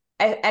 like,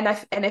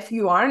 if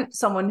you aren't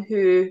someone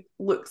who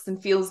looks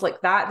and feels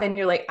like that, then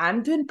you're like,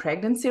 I'm doing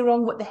pregnancy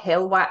wrong. What the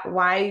hell?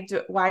 Why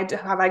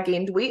have I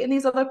gained weight in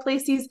these other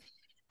places?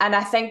 And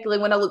I think,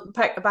 like, when I look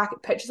back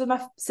at pictures of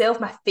myself,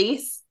 my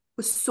face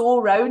was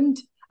so round.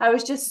 I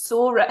was just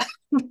so round.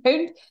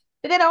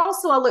 But then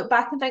also I look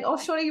back and think, oh,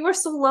 Shona, you were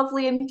so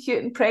lovely and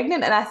cute and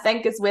pregnant. And I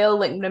think as well,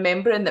 like,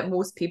 remembering that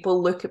most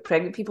people look at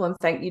pregnant people and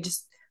think you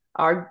just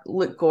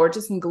look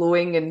gorgeous and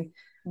glowing and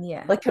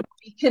like a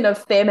beacon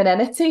of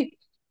femininity.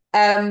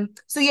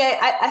 So yeah,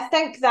 I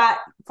think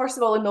that, first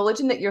of all,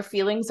 acknowledging that your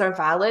feelings are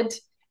valid,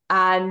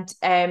 And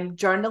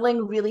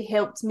journaling really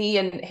helped me,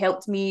 and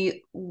helped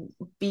me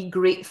be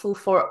grateful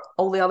for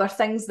all the other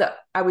things that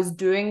I was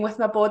doing with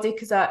my body,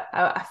 because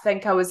I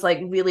think I was like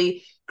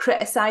really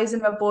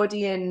criticizing my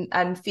body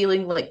and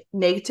feeling like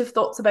negative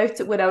thoughts about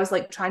it, when I was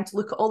like trying to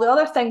look at all the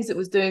other things it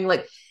was doing,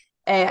 like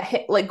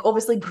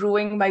obviously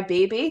growing my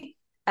baby,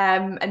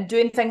 and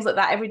doing things like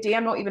that every day.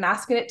 I'm not even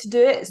asking it to do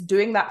it, it's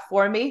doing that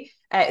for me.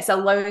 It's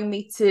allowing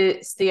me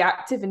to stay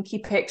active and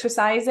keep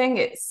exercising.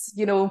 It's,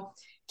 you know,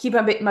 keep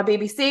my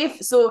baby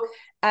safe. So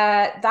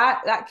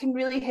that can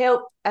really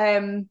help.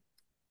 And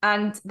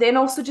then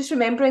also just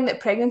remembering that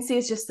pregnancy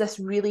is just this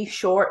really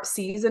short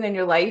season in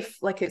your life.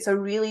 Like, it's a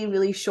really,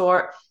 really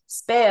short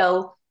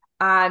spell,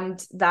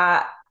 and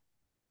that,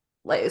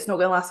 like, it's not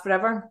going to last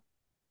forever.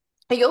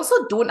 And you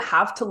also don't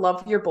have to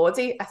love your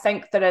body. I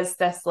think there is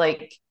this,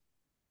 like,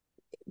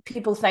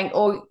 people think,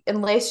 oh,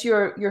 unless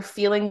you're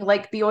feeling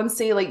like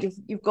Beyonce, like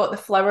you've got the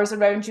flowers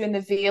around you in the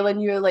veil,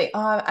 and you're like,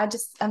 oh,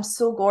 I'm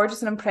so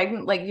gorgeous and I'm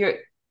pregnant,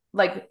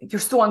 you're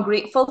so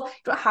ungrateful.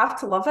 You don't have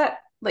to love it.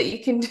 Like,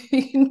 you can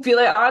you can be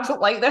like, oh, I don't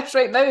like this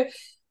right now,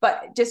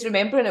 but just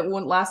remembering it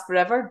won't last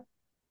forever.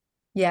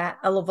 Yeah,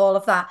 I love all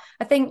of that.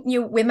 I think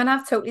women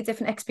have totally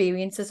different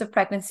experiences of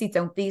pregnancy,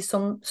 don't they?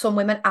 Some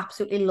women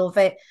absolutely love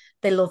it.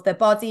 They love their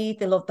body,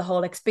 they love the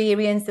whole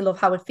experience, they love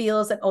how it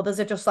feels, and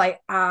others are just like,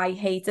 I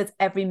hated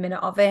every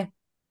minute of it.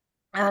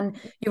 And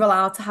you're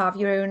allowed to have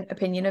your own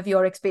opinion of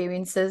your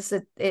experiences.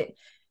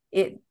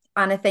 And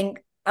I think,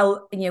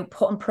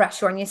 putting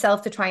pressure on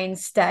yourself to try and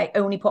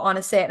only put on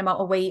a certain amount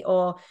of weight,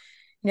 or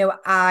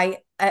I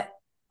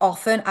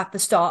often at the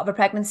start of a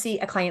pregnancy,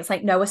 a client's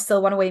like, no, I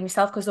still want to weigh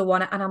myself because I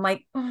want it. And I'm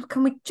like, oh,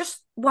 can we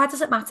just, why does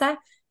it matter?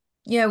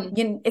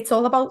 It's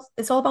all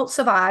about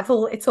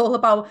survival. It's all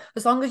about,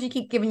 as long as you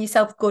keep giving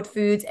yourself good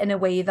food in a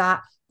way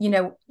that,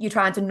 you're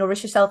trying to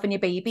nourish yourself and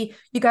your baby,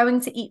 you're going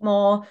to eat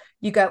more.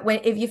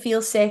 If you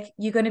feel sick,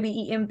 you're going to be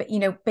eating,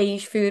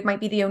 beige food might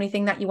be the only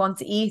thing that you want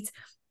to eat.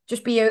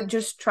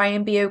 Just try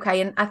and be okay.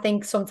 And I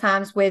think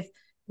sometimes with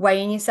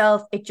weighing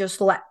yourself, it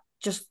just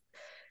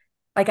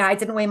like, I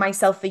didn't weigh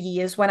myself for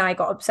years when I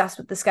got obsessed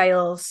with the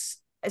scales.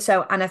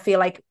 So, and I feel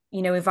like,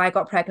 if I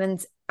got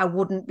pregnant, I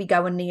wouldn't be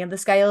going near the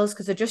scales,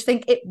 because I just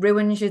think it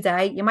ruins your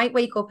day. You might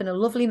wake up in a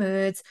lovely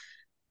mood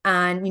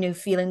and,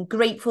 feeling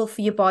grateful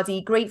for your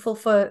body, grateful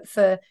for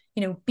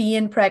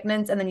being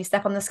pregnant. And then you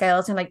step on the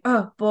scales and you're like,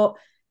 oh, but,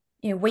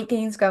 weight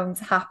gain's going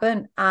to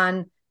happen.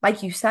 And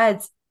like you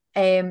said,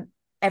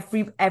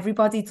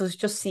 everybody does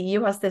just see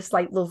you as this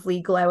like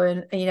lovely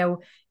glowing,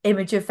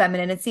 image of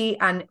femininity.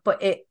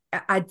 But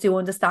I do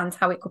understand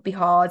how it could be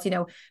hard,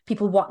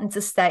 people wanting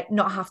to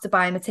not have to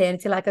buy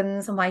maternity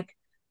leggings. I'm like,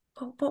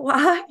 oh, but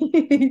why?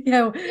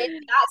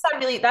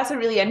 That's a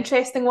really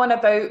interesting one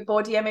about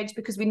body image,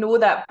 because we know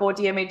that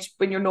body image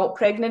when you're not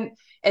pregnant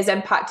is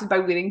impacted by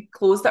wearing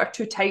clothes that are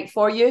too tight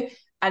for you.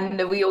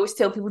 And we always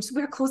tell people, just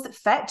wear clothes that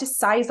fit, just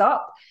size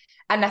up.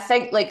 And I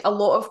think like a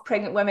lot of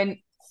pregnant women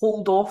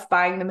hold off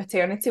buying the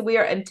maternity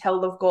wear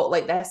until they've got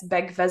like this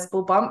big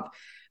visible bump.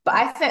 But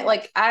I think,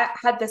 like, I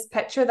had this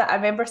picture that I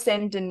remember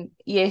sending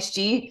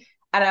ESG,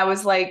 and I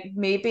was like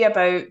maybe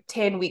about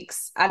 10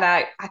 weeks, and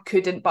I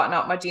couldn't button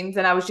up my jeans,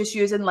 and I was just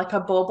using like a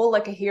bobble,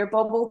 like a hair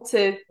bobble,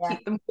 to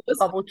keep them closed.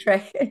 Bubble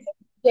trick.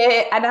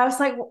 Yeah, and I was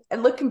like,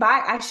 looking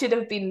back, I should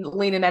have been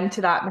leaning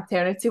into that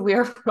maternity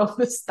wear from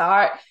the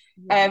start.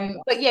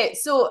 But yeah,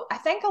 so I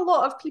think a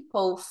lot of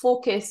people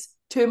focus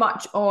too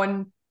much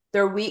on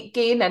their weight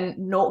gain and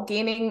not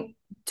gaining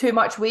too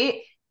much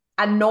weight,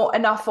 and not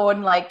enough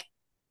on like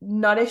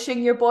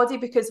nourishing your body,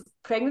 because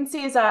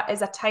pregnancy is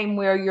a time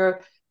where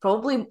you're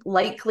probably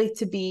likely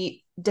to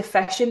be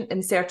deficient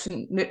in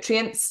certain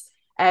nutrients.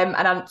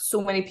 And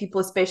so many people,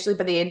 especially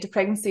by the end of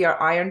pregnancy,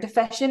 are iron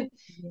deficient.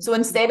 Mm-hmm. So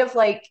instead of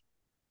like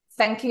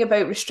thinking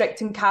about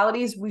restricting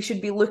calories, we should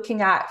be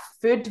looking at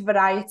food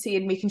variety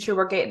and making sure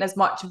we're getting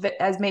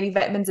as many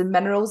vitamins and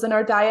minerals in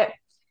our diet.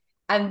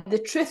 And the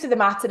truth of the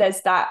matter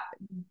is that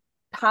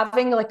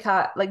having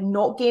like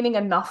not gaining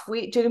enough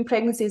weight during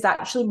pregnancy is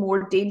actually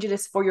more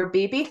dangerous for your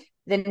baby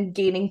than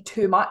gaining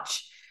too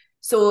much.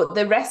 So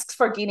the risks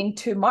for gaining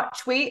too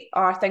much weight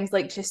are things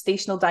like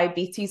gestational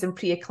diabetes and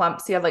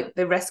preeclampsia. Like,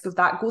 the risk of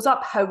that goes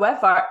up.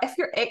 However, if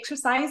you're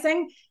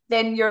exercising,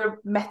 then you're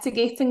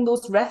mitigating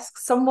those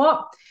risks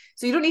somewhat.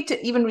 So you don't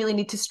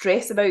need to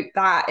stress about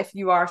that if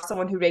you are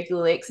someone who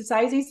regularly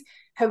exercises.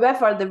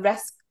 However, the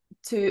risk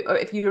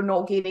if you're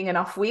not gaining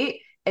enough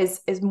weight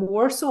is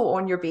more so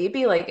on your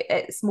baby. Like,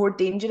 it's more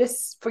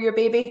dangerous for your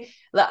baby.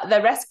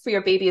 The risk for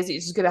your baby is you're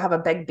just going to have a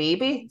big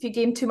baby if you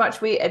gain too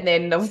much weight, and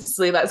then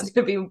obviously that's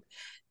going to be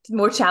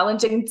more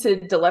challenging to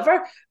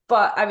deliver.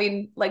 But I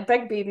mean, like,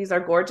 big babies are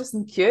gorgeous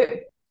and cute.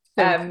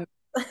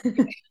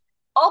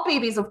 All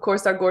babies, of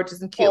course, are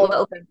gorgeous and cute.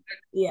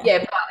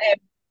 Yeah,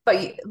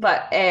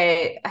 but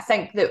I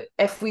think that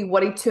if we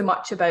worry too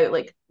much about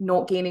like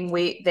not gaining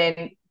weight,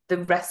 then the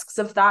risks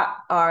of that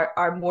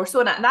are more so.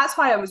 And that's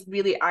why I was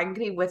really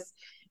angry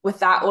with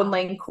that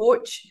online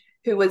coach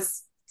who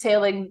was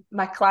telling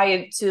my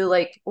client to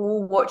like,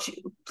 oh,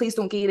 please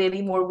don't gain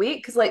any more weight.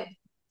 Because like,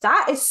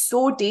 that is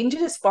so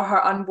dangerous for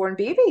her unborn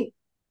baby.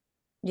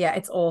 Yeah,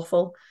 it's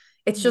awful.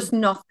 It's just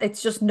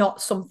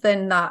not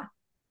something that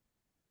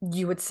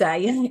you would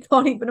say. I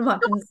can't even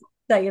imagine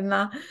saying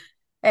that.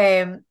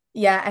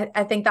 Yeah,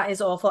 I think that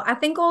is awful. I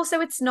think also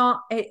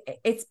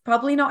it's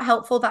probably not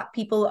helpful that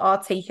people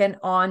are taking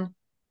on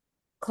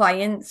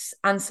clients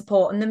and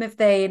supporting them if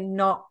they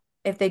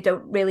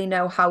don't really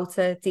know how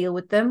to deal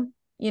with them.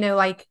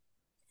 Like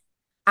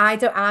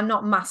I'm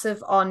not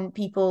massive on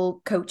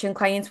people coaching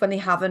clients when they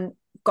haven't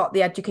got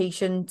the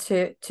education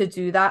to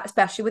do that,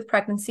 especially with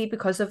pregnancy,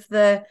 because of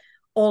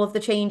all of the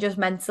changes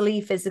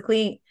mentally,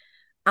 physically,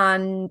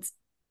 and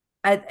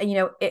I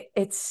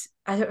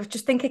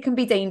just think it can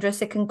be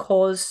dangerous. It can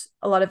cause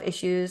a lot of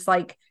issues,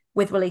 like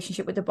with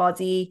relationship with the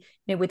body,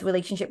 with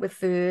relationship with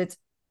food.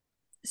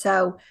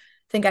 So I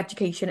think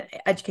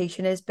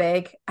education is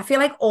big. I feel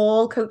like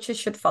all coaches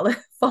should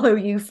follow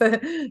you for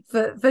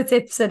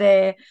tips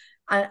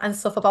and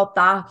stuff about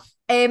that.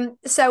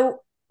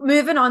 So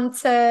moving on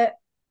to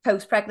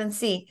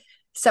post-pregnancy.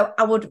 So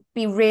I would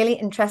be really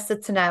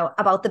interested to know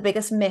about the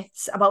biggest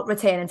myths about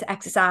returning to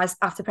exercise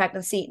after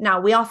pregnancy.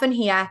 Now, we often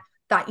hear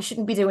that you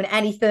shouldn't be doing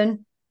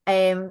anything,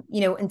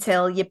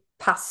 until you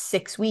pass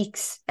 6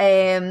 weeks.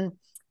 And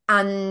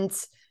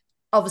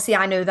obviously,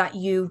 I know that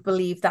you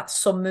believe that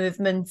some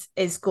movement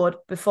is good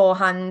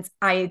beforehand.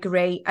 I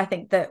agree. I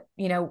think that,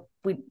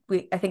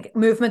 I think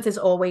movement is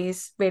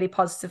always really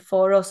positive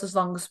for us, as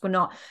long as we're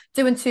not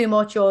doing too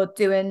much or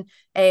doing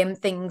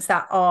things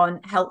that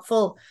aren't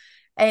helpful.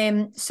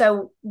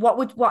 So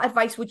what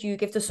advice would you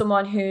give to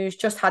someone who's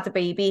just had a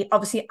baby?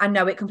 Obviously, I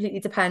know it completely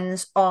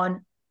depends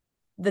on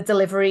the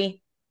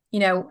delivery,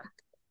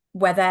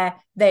 whether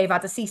they've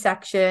had a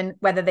C-section,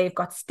 whether they've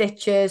got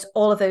stitches,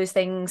 all of those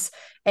things.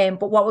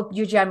 But what would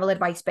your general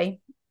advice be?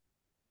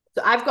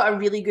 So I've got a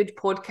really good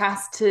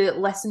podcast to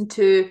listen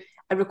to.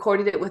 I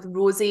recorded it with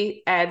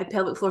Rosie, the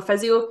pelvic floor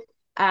physio,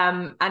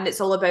 and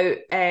it's all about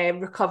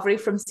recovery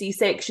from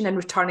C-section and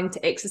returning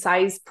to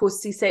exercise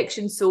post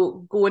C-section.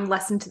 So go and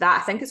listen to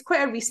that. I think it's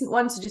quite a recent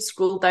one, so just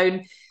scroll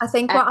down. I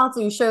think what I'll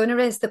do, Shona,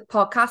 is the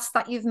podcast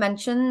that you've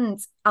mentioned,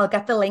 I'll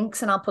get the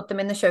links and I'll put them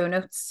in the show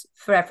notes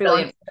for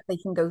everyone. So they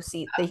can go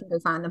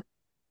find them.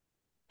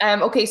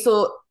 Okay,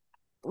 so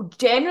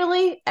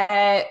generally,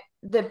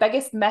 the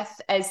biggest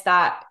myth is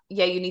that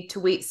you need to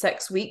wait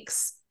 6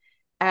 weeks.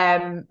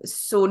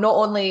 So not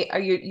only are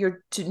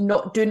you're to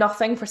not do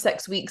nothing for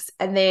 6 weeks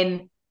and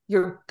then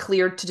you're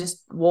cleared to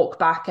just walk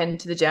back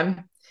into the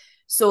gym.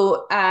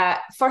 So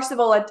first of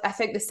all, I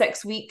think the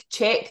 6 week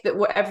check that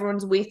what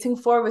everyone's waiting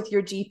for with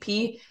your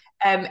GP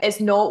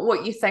is not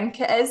what you think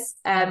it is.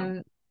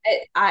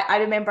 I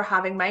remember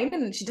having mine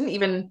and she didn't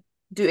even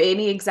do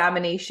any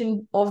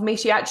examination of me.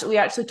 We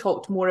actually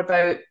talked more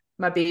about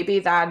my baby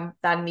than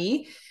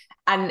me.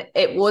 And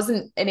it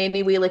wasn't in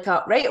any way like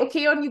right,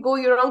 okay, on you go,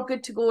 you're all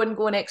good to go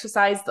and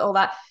exercise, all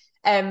that.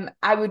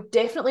 I would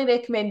definitely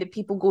recommend that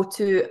people go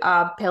to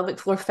a pelvic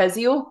floor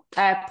physio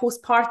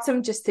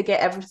postpartum just to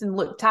get everything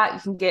looked at. You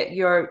can get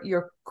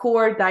your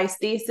core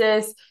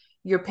diastasis,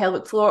 your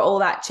pelvic floor, all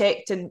that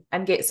checked and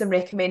get some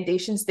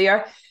recommendations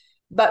there.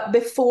 But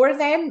before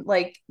then,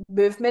 like,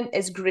 movement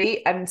is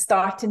great and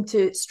starting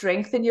to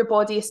strengthen your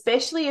body,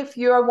 especially if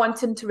you are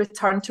wanting to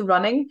return to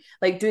running,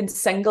 like doing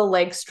single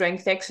leg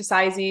strength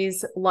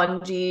exercises,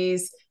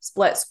 lunges,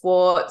 split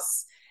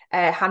squats,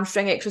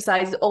 hamstring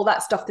exercises, all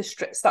that stuff to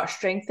start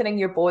strengthening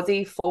your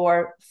body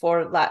for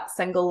that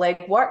single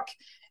leg work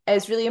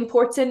is really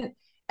important.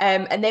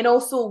 And then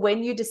also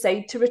when you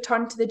decide to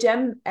return to the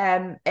gym,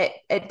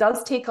 it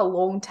does take a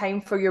long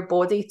time for your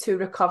body to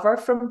recover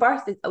from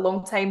birth, a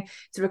long time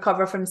to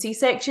recover from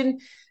C-section.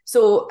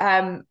 So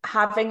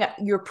having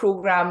your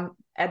program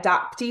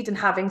adapted and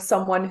having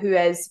someone who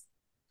is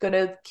going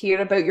to care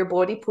about your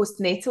body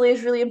postnatally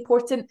is really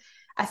important.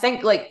 I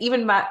think, like,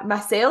 even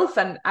myself,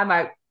 and I'm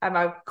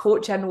a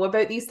coach, I know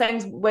about these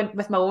things.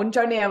 With my own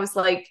journey, I was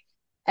like,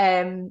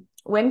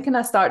 when can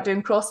I start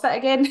doing CrossFit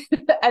again?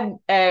 And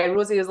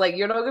Rosie was like,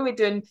 you're not going to be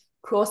doing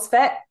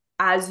CrossFit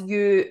as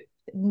you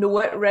know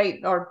it right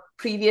or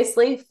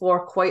previously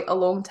for quite a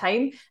long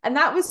time. And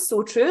that was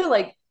so true.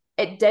 Like,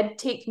 it did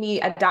take me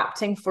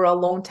adapting for a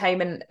long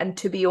time. And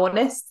to be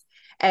honest,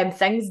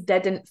 things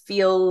didn't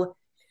feel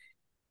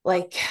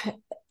like,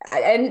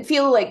 I didn't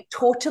feel like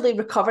totally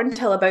recovered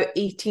until about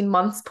 18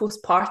 months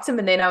postpartum.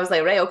 And then I was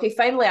like, right, okay,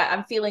 finally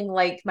I'm feeling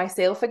like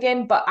myself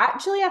again. But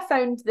actually I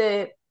found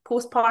the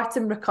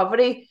postpartum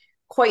recovery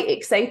quite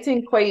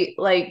exciting, quite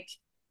like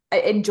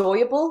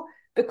enjoyable,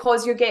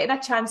 because you're getting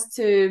a chance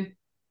to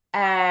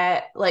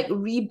like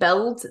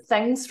rebuild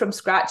things from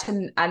scratch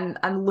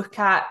and look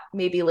at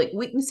maybe like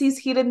weaknesses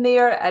here and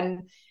there.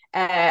 And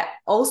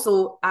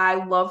also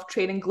I love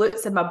training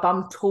glutes, and my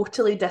bum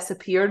totally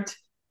disappeared,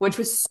 which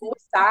was so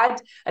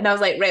sad. And I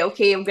was like, right,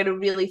 okay, I'm going to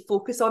really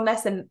focus on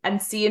this,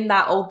 and seeing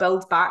that all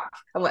build back.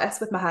 I'm like this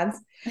with my hands.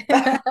 Seeing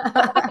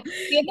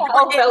that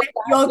all build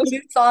back. Your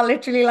glutes are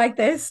literally like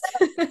this.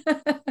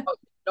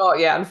 Oh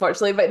yeah,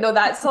 unfortunately, but no,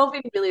 that's all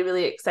been really,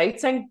 really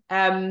exciting.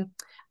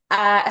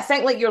 I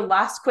think like your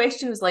last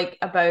question was like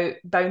about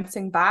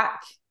bouncing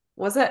back.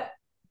 Was it?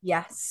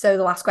 Yes. So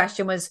the last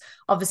question was,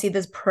 obviously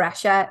there's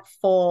pressure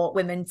for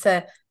women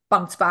to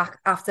bounce back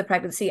after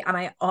pregnancy, and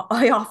I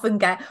often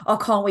get, oh,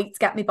 can't wait to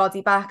get my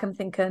body back. I'm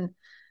thinking,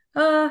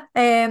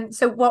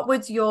 so what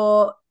would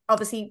your,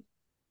 obviously,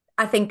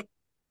 I think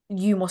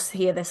you must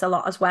hear this a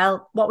lot as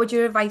well. What would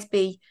your advice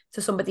be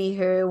to somebody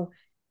who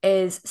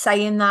is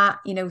saying that,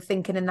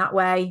 thinking in that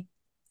way?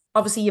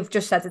 Obviously, you've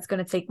just said it's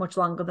going to take much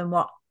longer than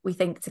what we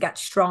think to get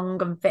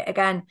strong and fit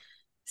again.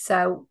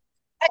 So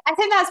I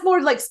think that's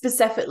more like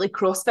specifically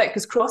CrossFit,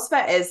 because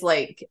CrossFit is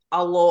like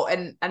a lot,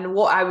 and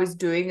what I was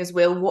doing as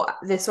well, what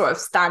the sort of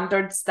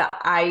standards that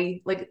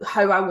I like,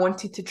 how I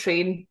wanted to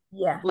train,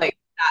 yeah, like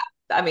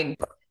that. I mean,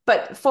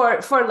 but for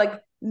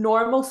like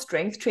normal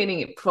strength training,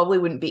 it probably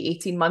wouldn't be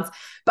 18 months.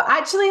 But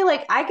actually,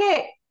 like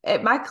I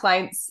get my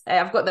clients,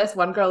 I've got this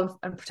one girl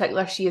in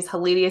particular, she is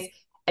hilarious,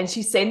 and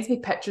she sends me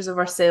pictures of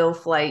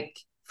herself like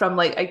from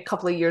like a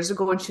couple of years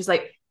ago, and she's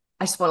like,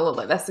 I just want to look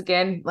like this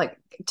again. Like,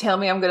 tell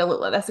me I'm going to look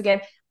like this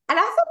again. And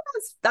I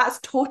think that's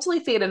totally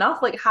fair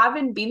enough. Like,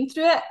 having been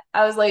through it,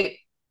 I was like,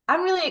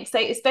 I'm really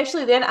excited,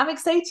 especially then. I'm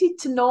excited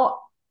to not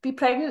be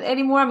pregnant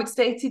anymore. I'm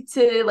excited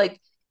to like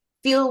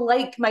feel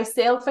like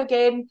myself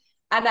again.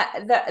 And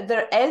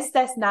there is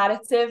this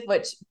narrative,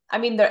 which I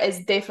mean, there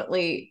is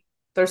definitely,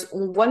 there's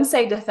one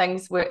side of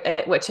things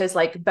which is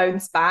like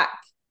bounce back,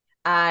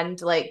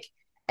 and like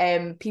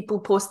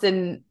people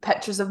posting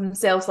pictures of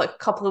themselves like a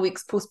couple of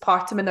weeks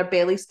postpartum and their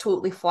belly's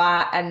totally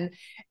flat, and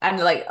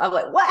like I'm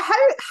like, what,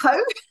 how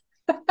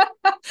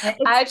it's,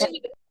 I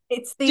actually,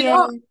 it's do you the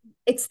know,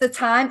 it's the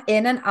time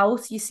in and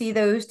out. You see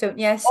those, don't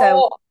you? So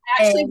oh,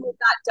 I actually um wrote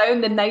that down,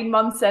 the 9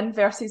 months in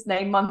versus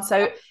 9 months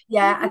out.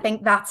 yeah, I even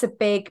think that's a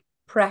big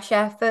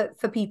pressure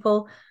for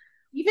people.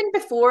 even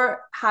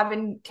before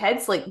having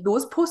kids, like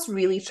those posts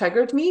really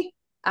triggered me.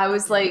 I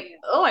was like,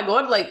 oh my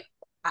god, like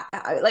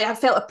I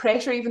felt a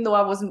pressure even though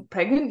I wasn't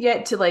pregnant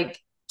yet to like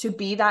to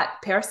be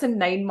that person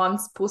 9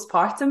 months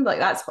postpartum. Like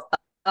that's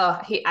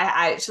I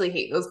actually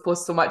hate those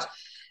posts so much.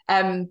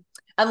 Um,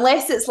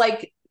 unless it's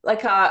like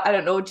a, I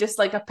don't know, just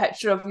like a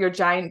picture of your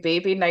giant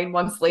baby 9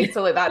 months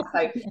later, like that's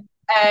fine.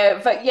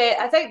 But yeah,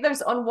 I think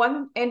there's on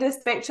one end of the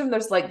spectrum,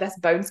 there's like this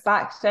bounce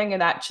back thing.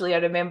 And actually, I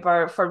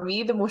remember for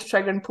me, the most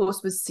triggering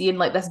post was seeing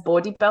like this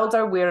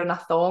bodybuilder wearing a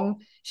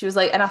thong. She was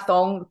like in a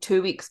thong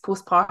 2 weeks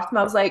postpartum.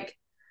 I was like,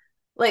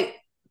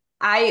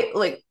 I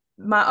like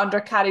my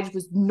undercarriage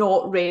was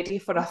not ready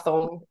for a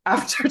thong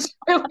after 2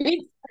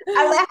 weeks.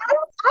 I was like,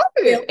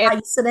 Real how?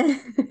 ice in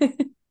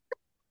it.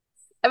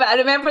 I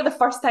remember the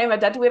first time I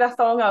did wear a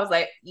thong, I was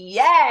like,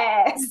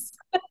 yes.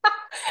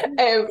 But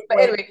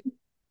anyway,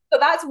 so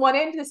that's one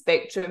end of the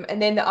spectrum. And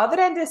then the other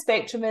end of the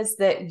spectrum is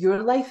that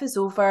your life is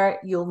over.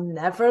 You'll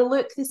never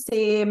look the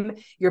same.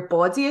 Your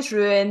body is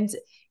ruined.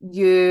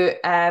 You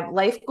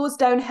life goes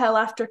downhill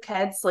after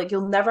kids. Like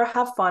you'll never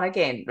have fun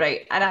again,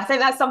 right? And I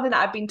think that's something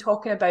that I've been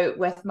talking about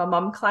with my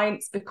mum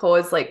clients,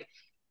 because like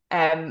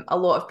a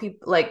lot of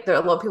people, like there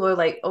are a lot of people who are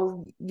like,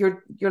 oh,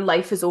 your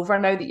life is over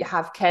now that you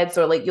have kids,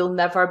 or like you'll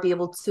never be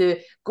able to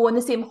go on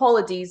the same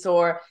holidays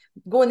or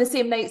go on the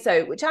same nights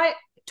out, which I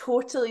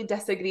totally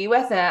disagree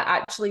with, and I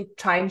actually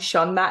try and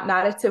shun that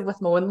narrative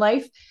with my own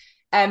life.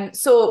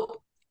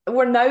 So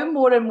we're now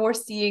more and more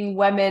seeing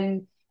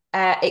women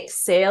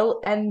excel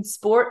in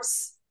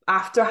sports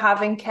after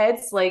having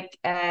kids, like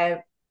Yeah,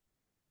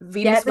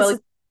 Venus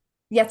Williams.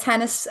 yeah,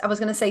 tennis. I was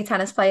going to say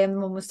tennis player. My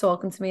mum was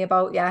talking to me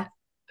about. Yeah,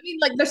 I mean,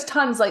 like, there's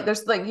tons, like,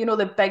 there's like, you know,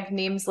 the big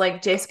names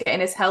like Jessica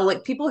Ennis-Hill,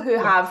 like people who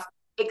yeah. have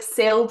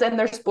excelled in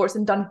their sports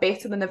and done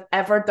better than they've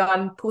ever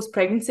done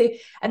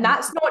post-pregnancy. And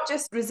that's not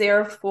just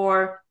reserved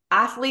for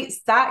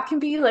athletes, that can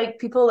be like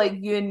people like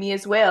you and me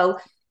as well.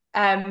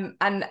 And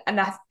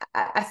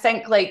I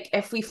think like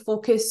if we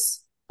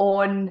focus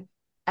on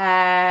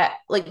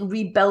like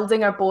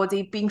rebuilding our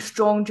body, being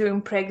strong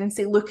during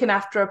pregnancy, looking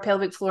after our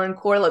pelvic floor and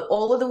core, like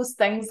all of those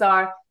things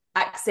are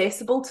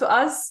accessible to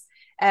us.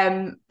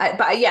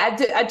 But yeah,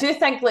 I do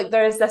think like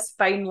there is this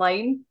fine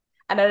line,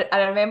 and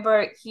I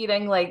remember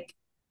hearing like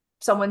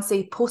someone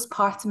say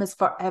postpartum is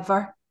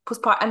forever.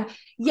 Postpartum, and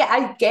yeah,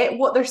 I get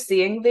what they're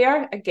saying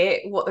there. I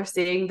get what they're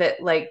saying,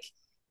 that like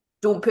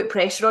don't put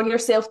pressure on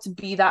yourself to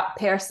be that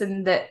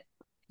person that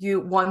you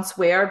once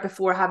were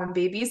before having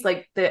babies.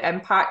 Like the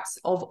impact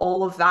of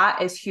all of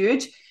that is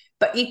huge,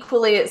 but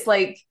equally, it's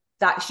like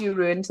that's you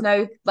ruined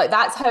now. Like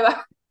that's how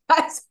I,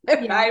 that's how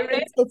Yeah, I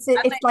read. it's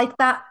like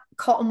that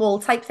cotton wool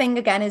type thing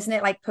again, isn't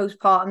it? Like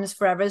postpartum is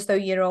forever, as though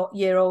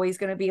you're always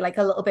going to be like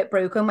a little bit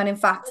broken, when in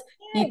fact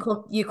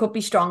you could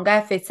be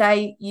stronger, fitter.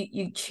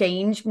 You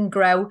change and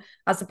grow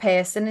as a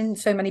person in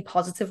so many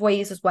positive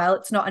ways as well.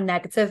 It's not a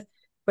negative,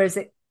 whereas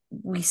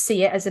we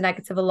see it as a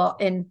negative a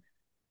lot in,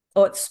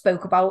 or it's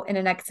spoke about in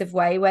a negative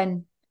way,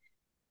 when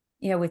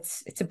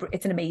it's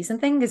an amazing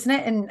thing, isn't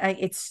it? And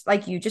it's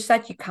like you just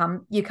said, you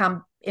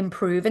can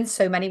improve in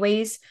so many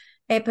ways.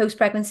 Post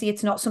pregnancy,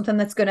 it's not something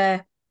that's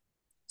gonna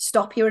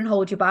stop you and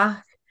hold you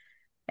back.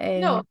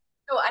 No, Um,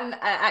 no, and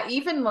I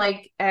even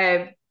like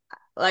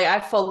I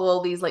follow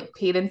all these like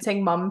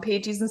parenting mum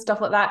pages and stuff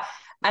like that,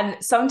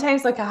 and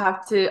sometimes like I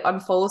have to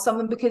unfollow some of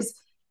them because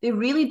they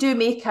really do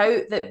make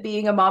out that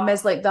being a mum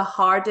is like the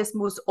hardest,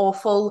 most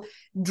awful,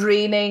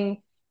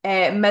 draining,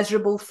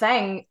 miserable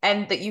thing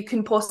and that you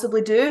can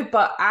possibly do.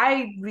 But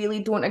I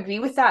really don't agree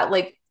with that.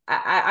 Like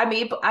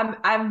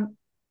I'm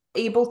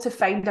able to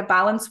find a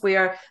balance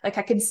where like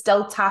I can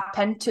still tap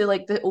into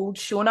like the old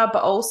Shona,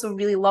 but also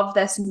really love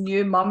this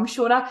new mum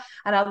Shona.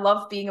 And I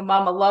love being a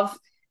mum. I love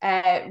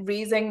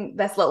raising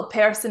this little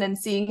person and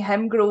seeing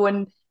him grow,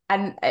 and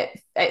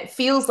it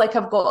feels like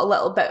I've got a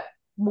little bit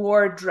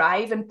more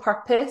drive and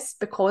purpose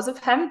because of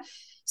him.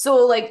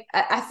 So like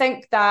I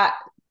think that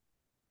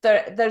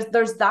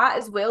there's that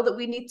as well that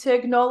we need to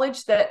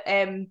acknowledge, that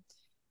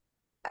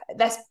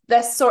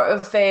this sort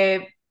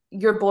of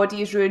your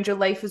body is ruined, your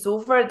life is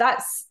over,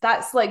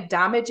 that's like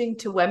damaging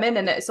to women,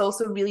 and it's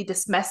also really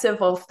dismissive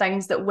of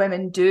things that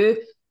women do,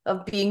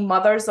 of being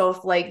mothers,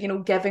 of like, you know,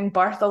 giving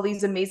birth, all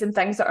these amazing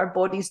things that our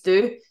bodies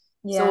do.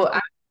 So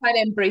I'm trying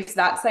to embrace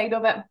that side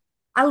of it.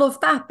 I love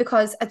that,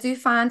 because I do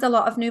find a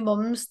lot of new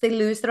mums, they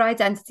lose their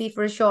identity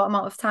for a short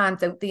amount of time,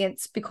 don't they?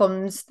 It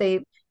becomes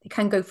they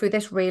can go through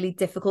this really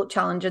difficult,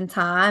 challenging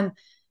time.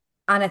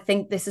 And I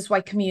think this is why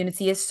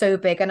community is so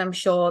big. And I'm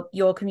sure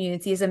your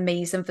community is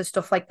amazing for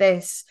stuff like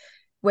this,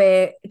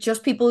 where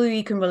just people who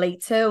you can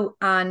relate to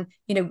and,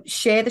 you know,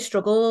 share the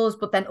struggles,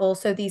 but then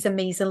also these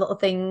amazing little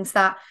things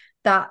that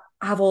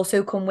have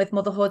also come with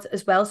motherhood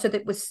as well. So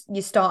that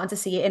you're starting to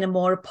see it in a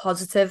more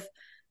positive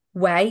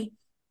way,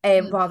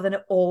 rather than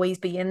it always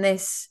being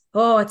this,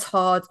 oh, it's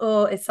hard.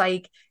 Oh, it's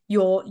like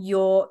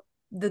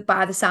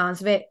by the sounds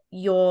of it,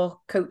 you're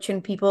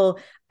coaching people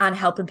and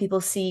helping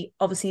people see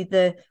obviously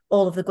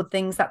all of the good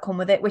things that come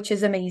with it, which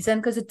is amazing,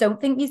 because I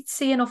don't think you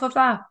see enough of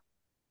that.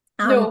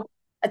 No,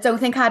 I don't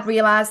think I'd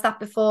realised that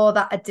before,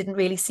 that I didn't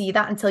really see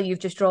that until you've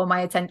just drawn my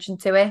attention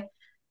to it.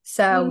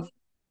 So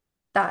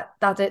that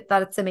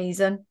it's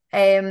amazing.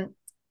 Go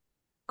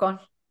on.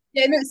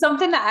 Yeah, no, it's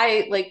something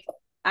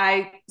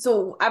that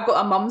so I've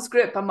got a mum's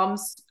group, a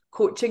mum's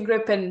coaching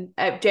group, and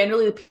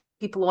generally the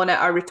people on it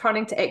are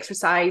returning to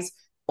exercise,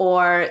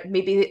 or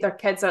maybe their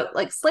kids are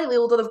like slightly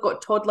older, they've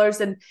got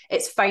toddlers, and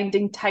it's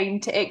finding time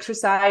to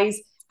exercise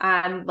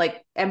and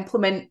like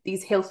implement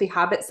these healthy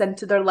habits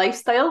into their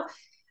lifestyle.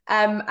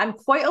 And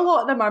quite a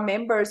lot of them are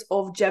members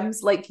of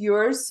gyms like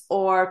yours,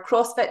 or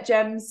CrossFit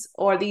gyms,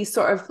 or these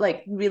sort of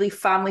like really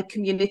family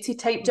community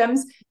type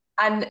gyms.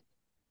 And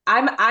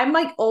I'm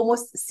like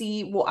almost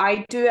see what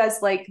I do as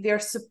like their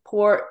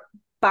support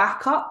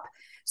backup.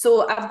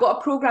 So I've got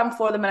a program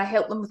for them and I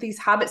help them with these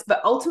habits,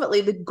 but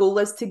ultimately the goal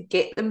is to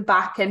get them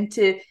back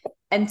into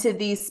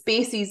these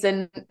spaces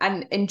and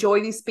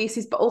enjoy these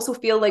spaces, but also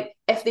feel like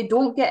if they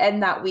don't get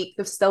in that week,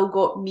 they've still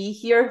got me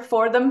here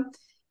for them.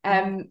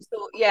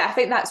 So yeah, I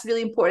think that's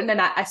really important, and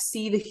I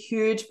see the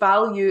huge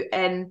value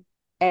in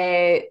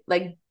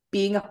like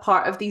being a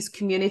part of these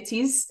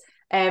communities,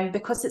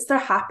 because it's their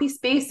happy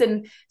space.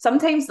 And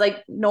sometimes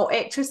like not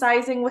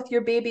exercising with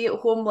your baby at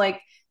home, like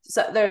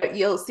so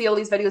you'll see all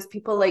these videos,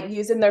 people like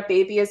using their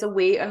baby as a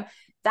weight, and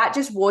that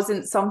just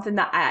wasn't something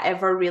that I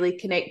ever really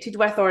connected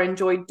with or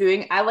enjoyed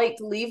doing. I liked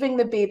leaving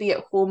the baby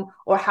at home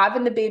or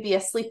having the baby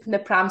asleep in the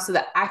pram so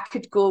that I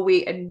could go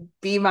away and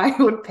be my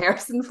own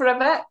person for a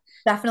bit.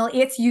 Definitely,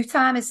 it's you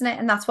time, isn't it?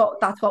 And that's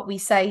what we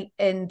say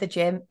in the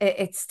gym.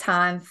 It's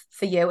time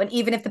for you, and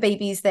even if the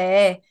baby's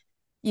there,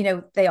 you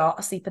know, they are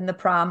asleep in the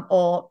pram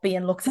or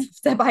being looked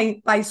after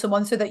by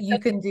someone so that you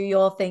can do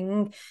your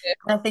thing. Yeah.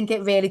 And I think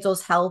it really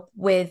does help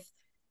with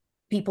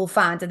people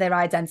finding their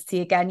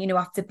identity again, you know,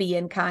 after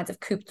being kind of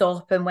cooped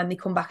up, and when they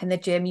come back in the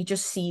gym, you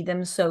just see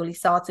them slowly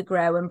start to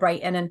grow and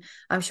brighten. And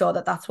I'm sure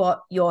that that's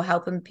what you're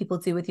helping people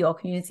do with your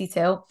community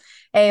too.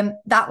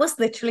 That was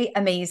literally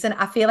amazing.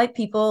 I feel like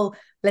people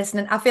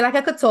listening, I feel like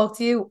I could talk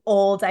to you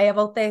all day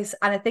about this,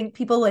 and I think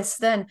people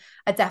listening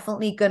are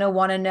definitely going to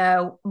want to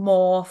know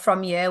more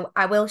from you.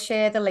 I will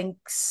share the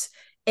links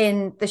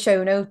in the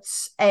show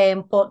notes,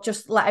 but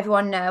just let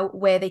everyone know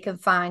where they can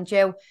find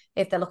you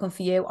if they're looking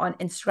for you on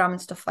Instagram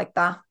and stuff like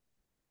that.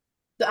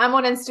 So I'm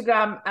on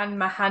Instagram and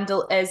my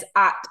handle is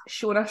at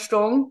Shona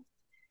Strong,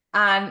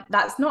 and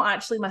that's not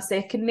actually my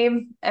second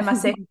name, and my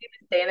second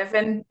name is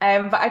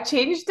Denevin, but I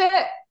changed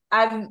it,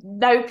 and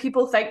now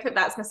people think that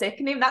that's my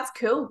second name. That's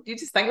cool. Do you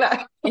just think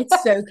that?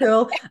 It's so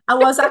cool. I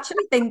was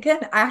actually thinking,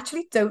 I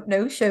actually don't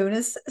know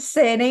Shona's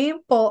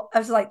surname, but I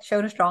was like,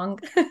 Shona Strong.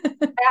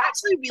 I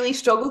actually really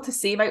struggle to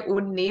say my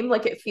own name.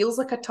 Like it feels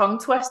like a tongue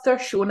twister,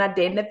 Shona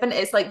Denevin.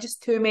 It's like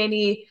just too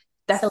many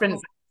different.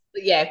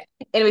 So, yeah.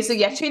 Anyway, so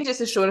yeah, change it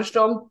to Shona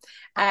Strong.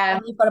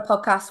 and you've got a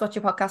podcast. What's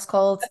your podcast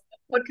called?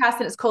 Podcast,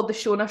 and it's called the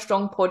Shona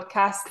Strong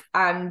Podcast,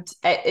 and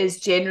it is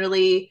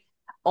generally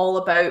all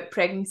about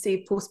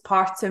pregnancy,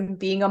 postpartum,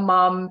 being a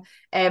mum,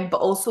 but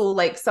also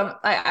like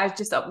I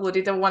just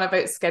uploaded a one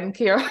about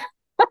skincare.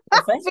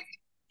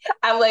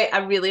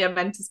 I really am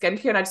into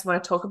skincare and I just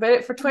want to talk about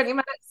it for 20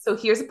 minutes. So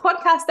here's a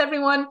podcast,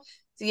 everyone.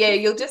 So yeah,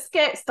 you'll just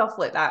get stuff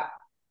like that.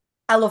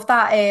 I love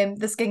that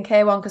the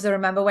skincare one, because I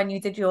remember when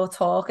you did your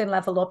talk and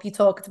Level Up, you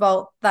talked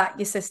about that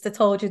your sister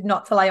told you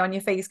not to lie on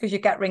your face because you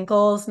get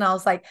wrinkles. And I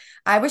was like,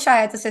 I wish I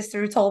had a sister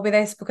who told me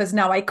this, because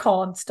now I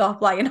can't stop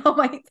lying on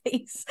my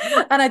face.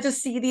 And I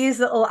just see these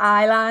little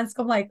eye lines.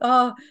 I'm like,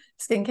 oh,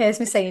 skincare is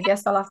my savior,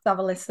 so I'll have to have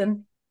a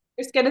listen.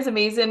 Your skin is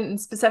amazing, and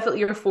specifically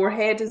your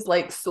forehead is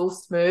like so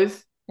smooth.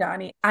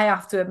 Johnny, I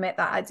have to admit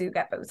that I do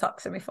get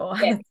Botox in my Yeah.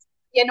 forehead.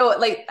 You know,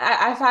 like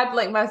I've had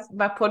like my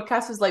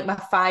podcast was like my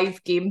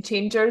 5 game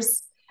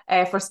changers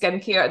for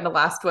skincare, and the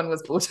last one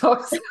was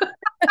Botox.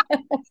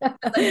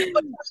 Like,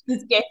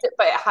 just get it,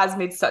 but it has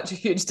made such a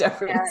huge Yeah,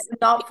 difference.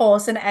 not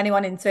forcing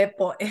anyone into it,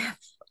 but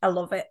I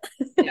love it.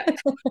 Yeah.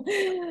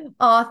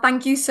 Oh,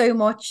 thank you so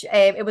much.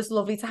 It was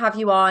lovely to have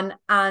you on,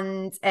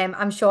 and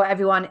I'm sure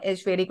everyone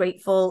is really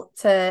grateful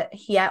to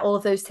hear all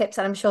of those tips,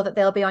 and I'm sure that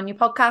they'll be on your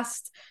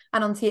podcast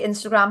and onto your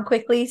Instagram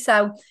quickly.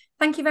 So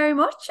thank you very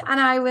much, and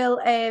I will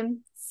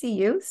see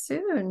you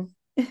soon.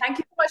 Thank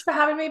you so much for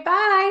having me.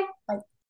 Bye. Bye.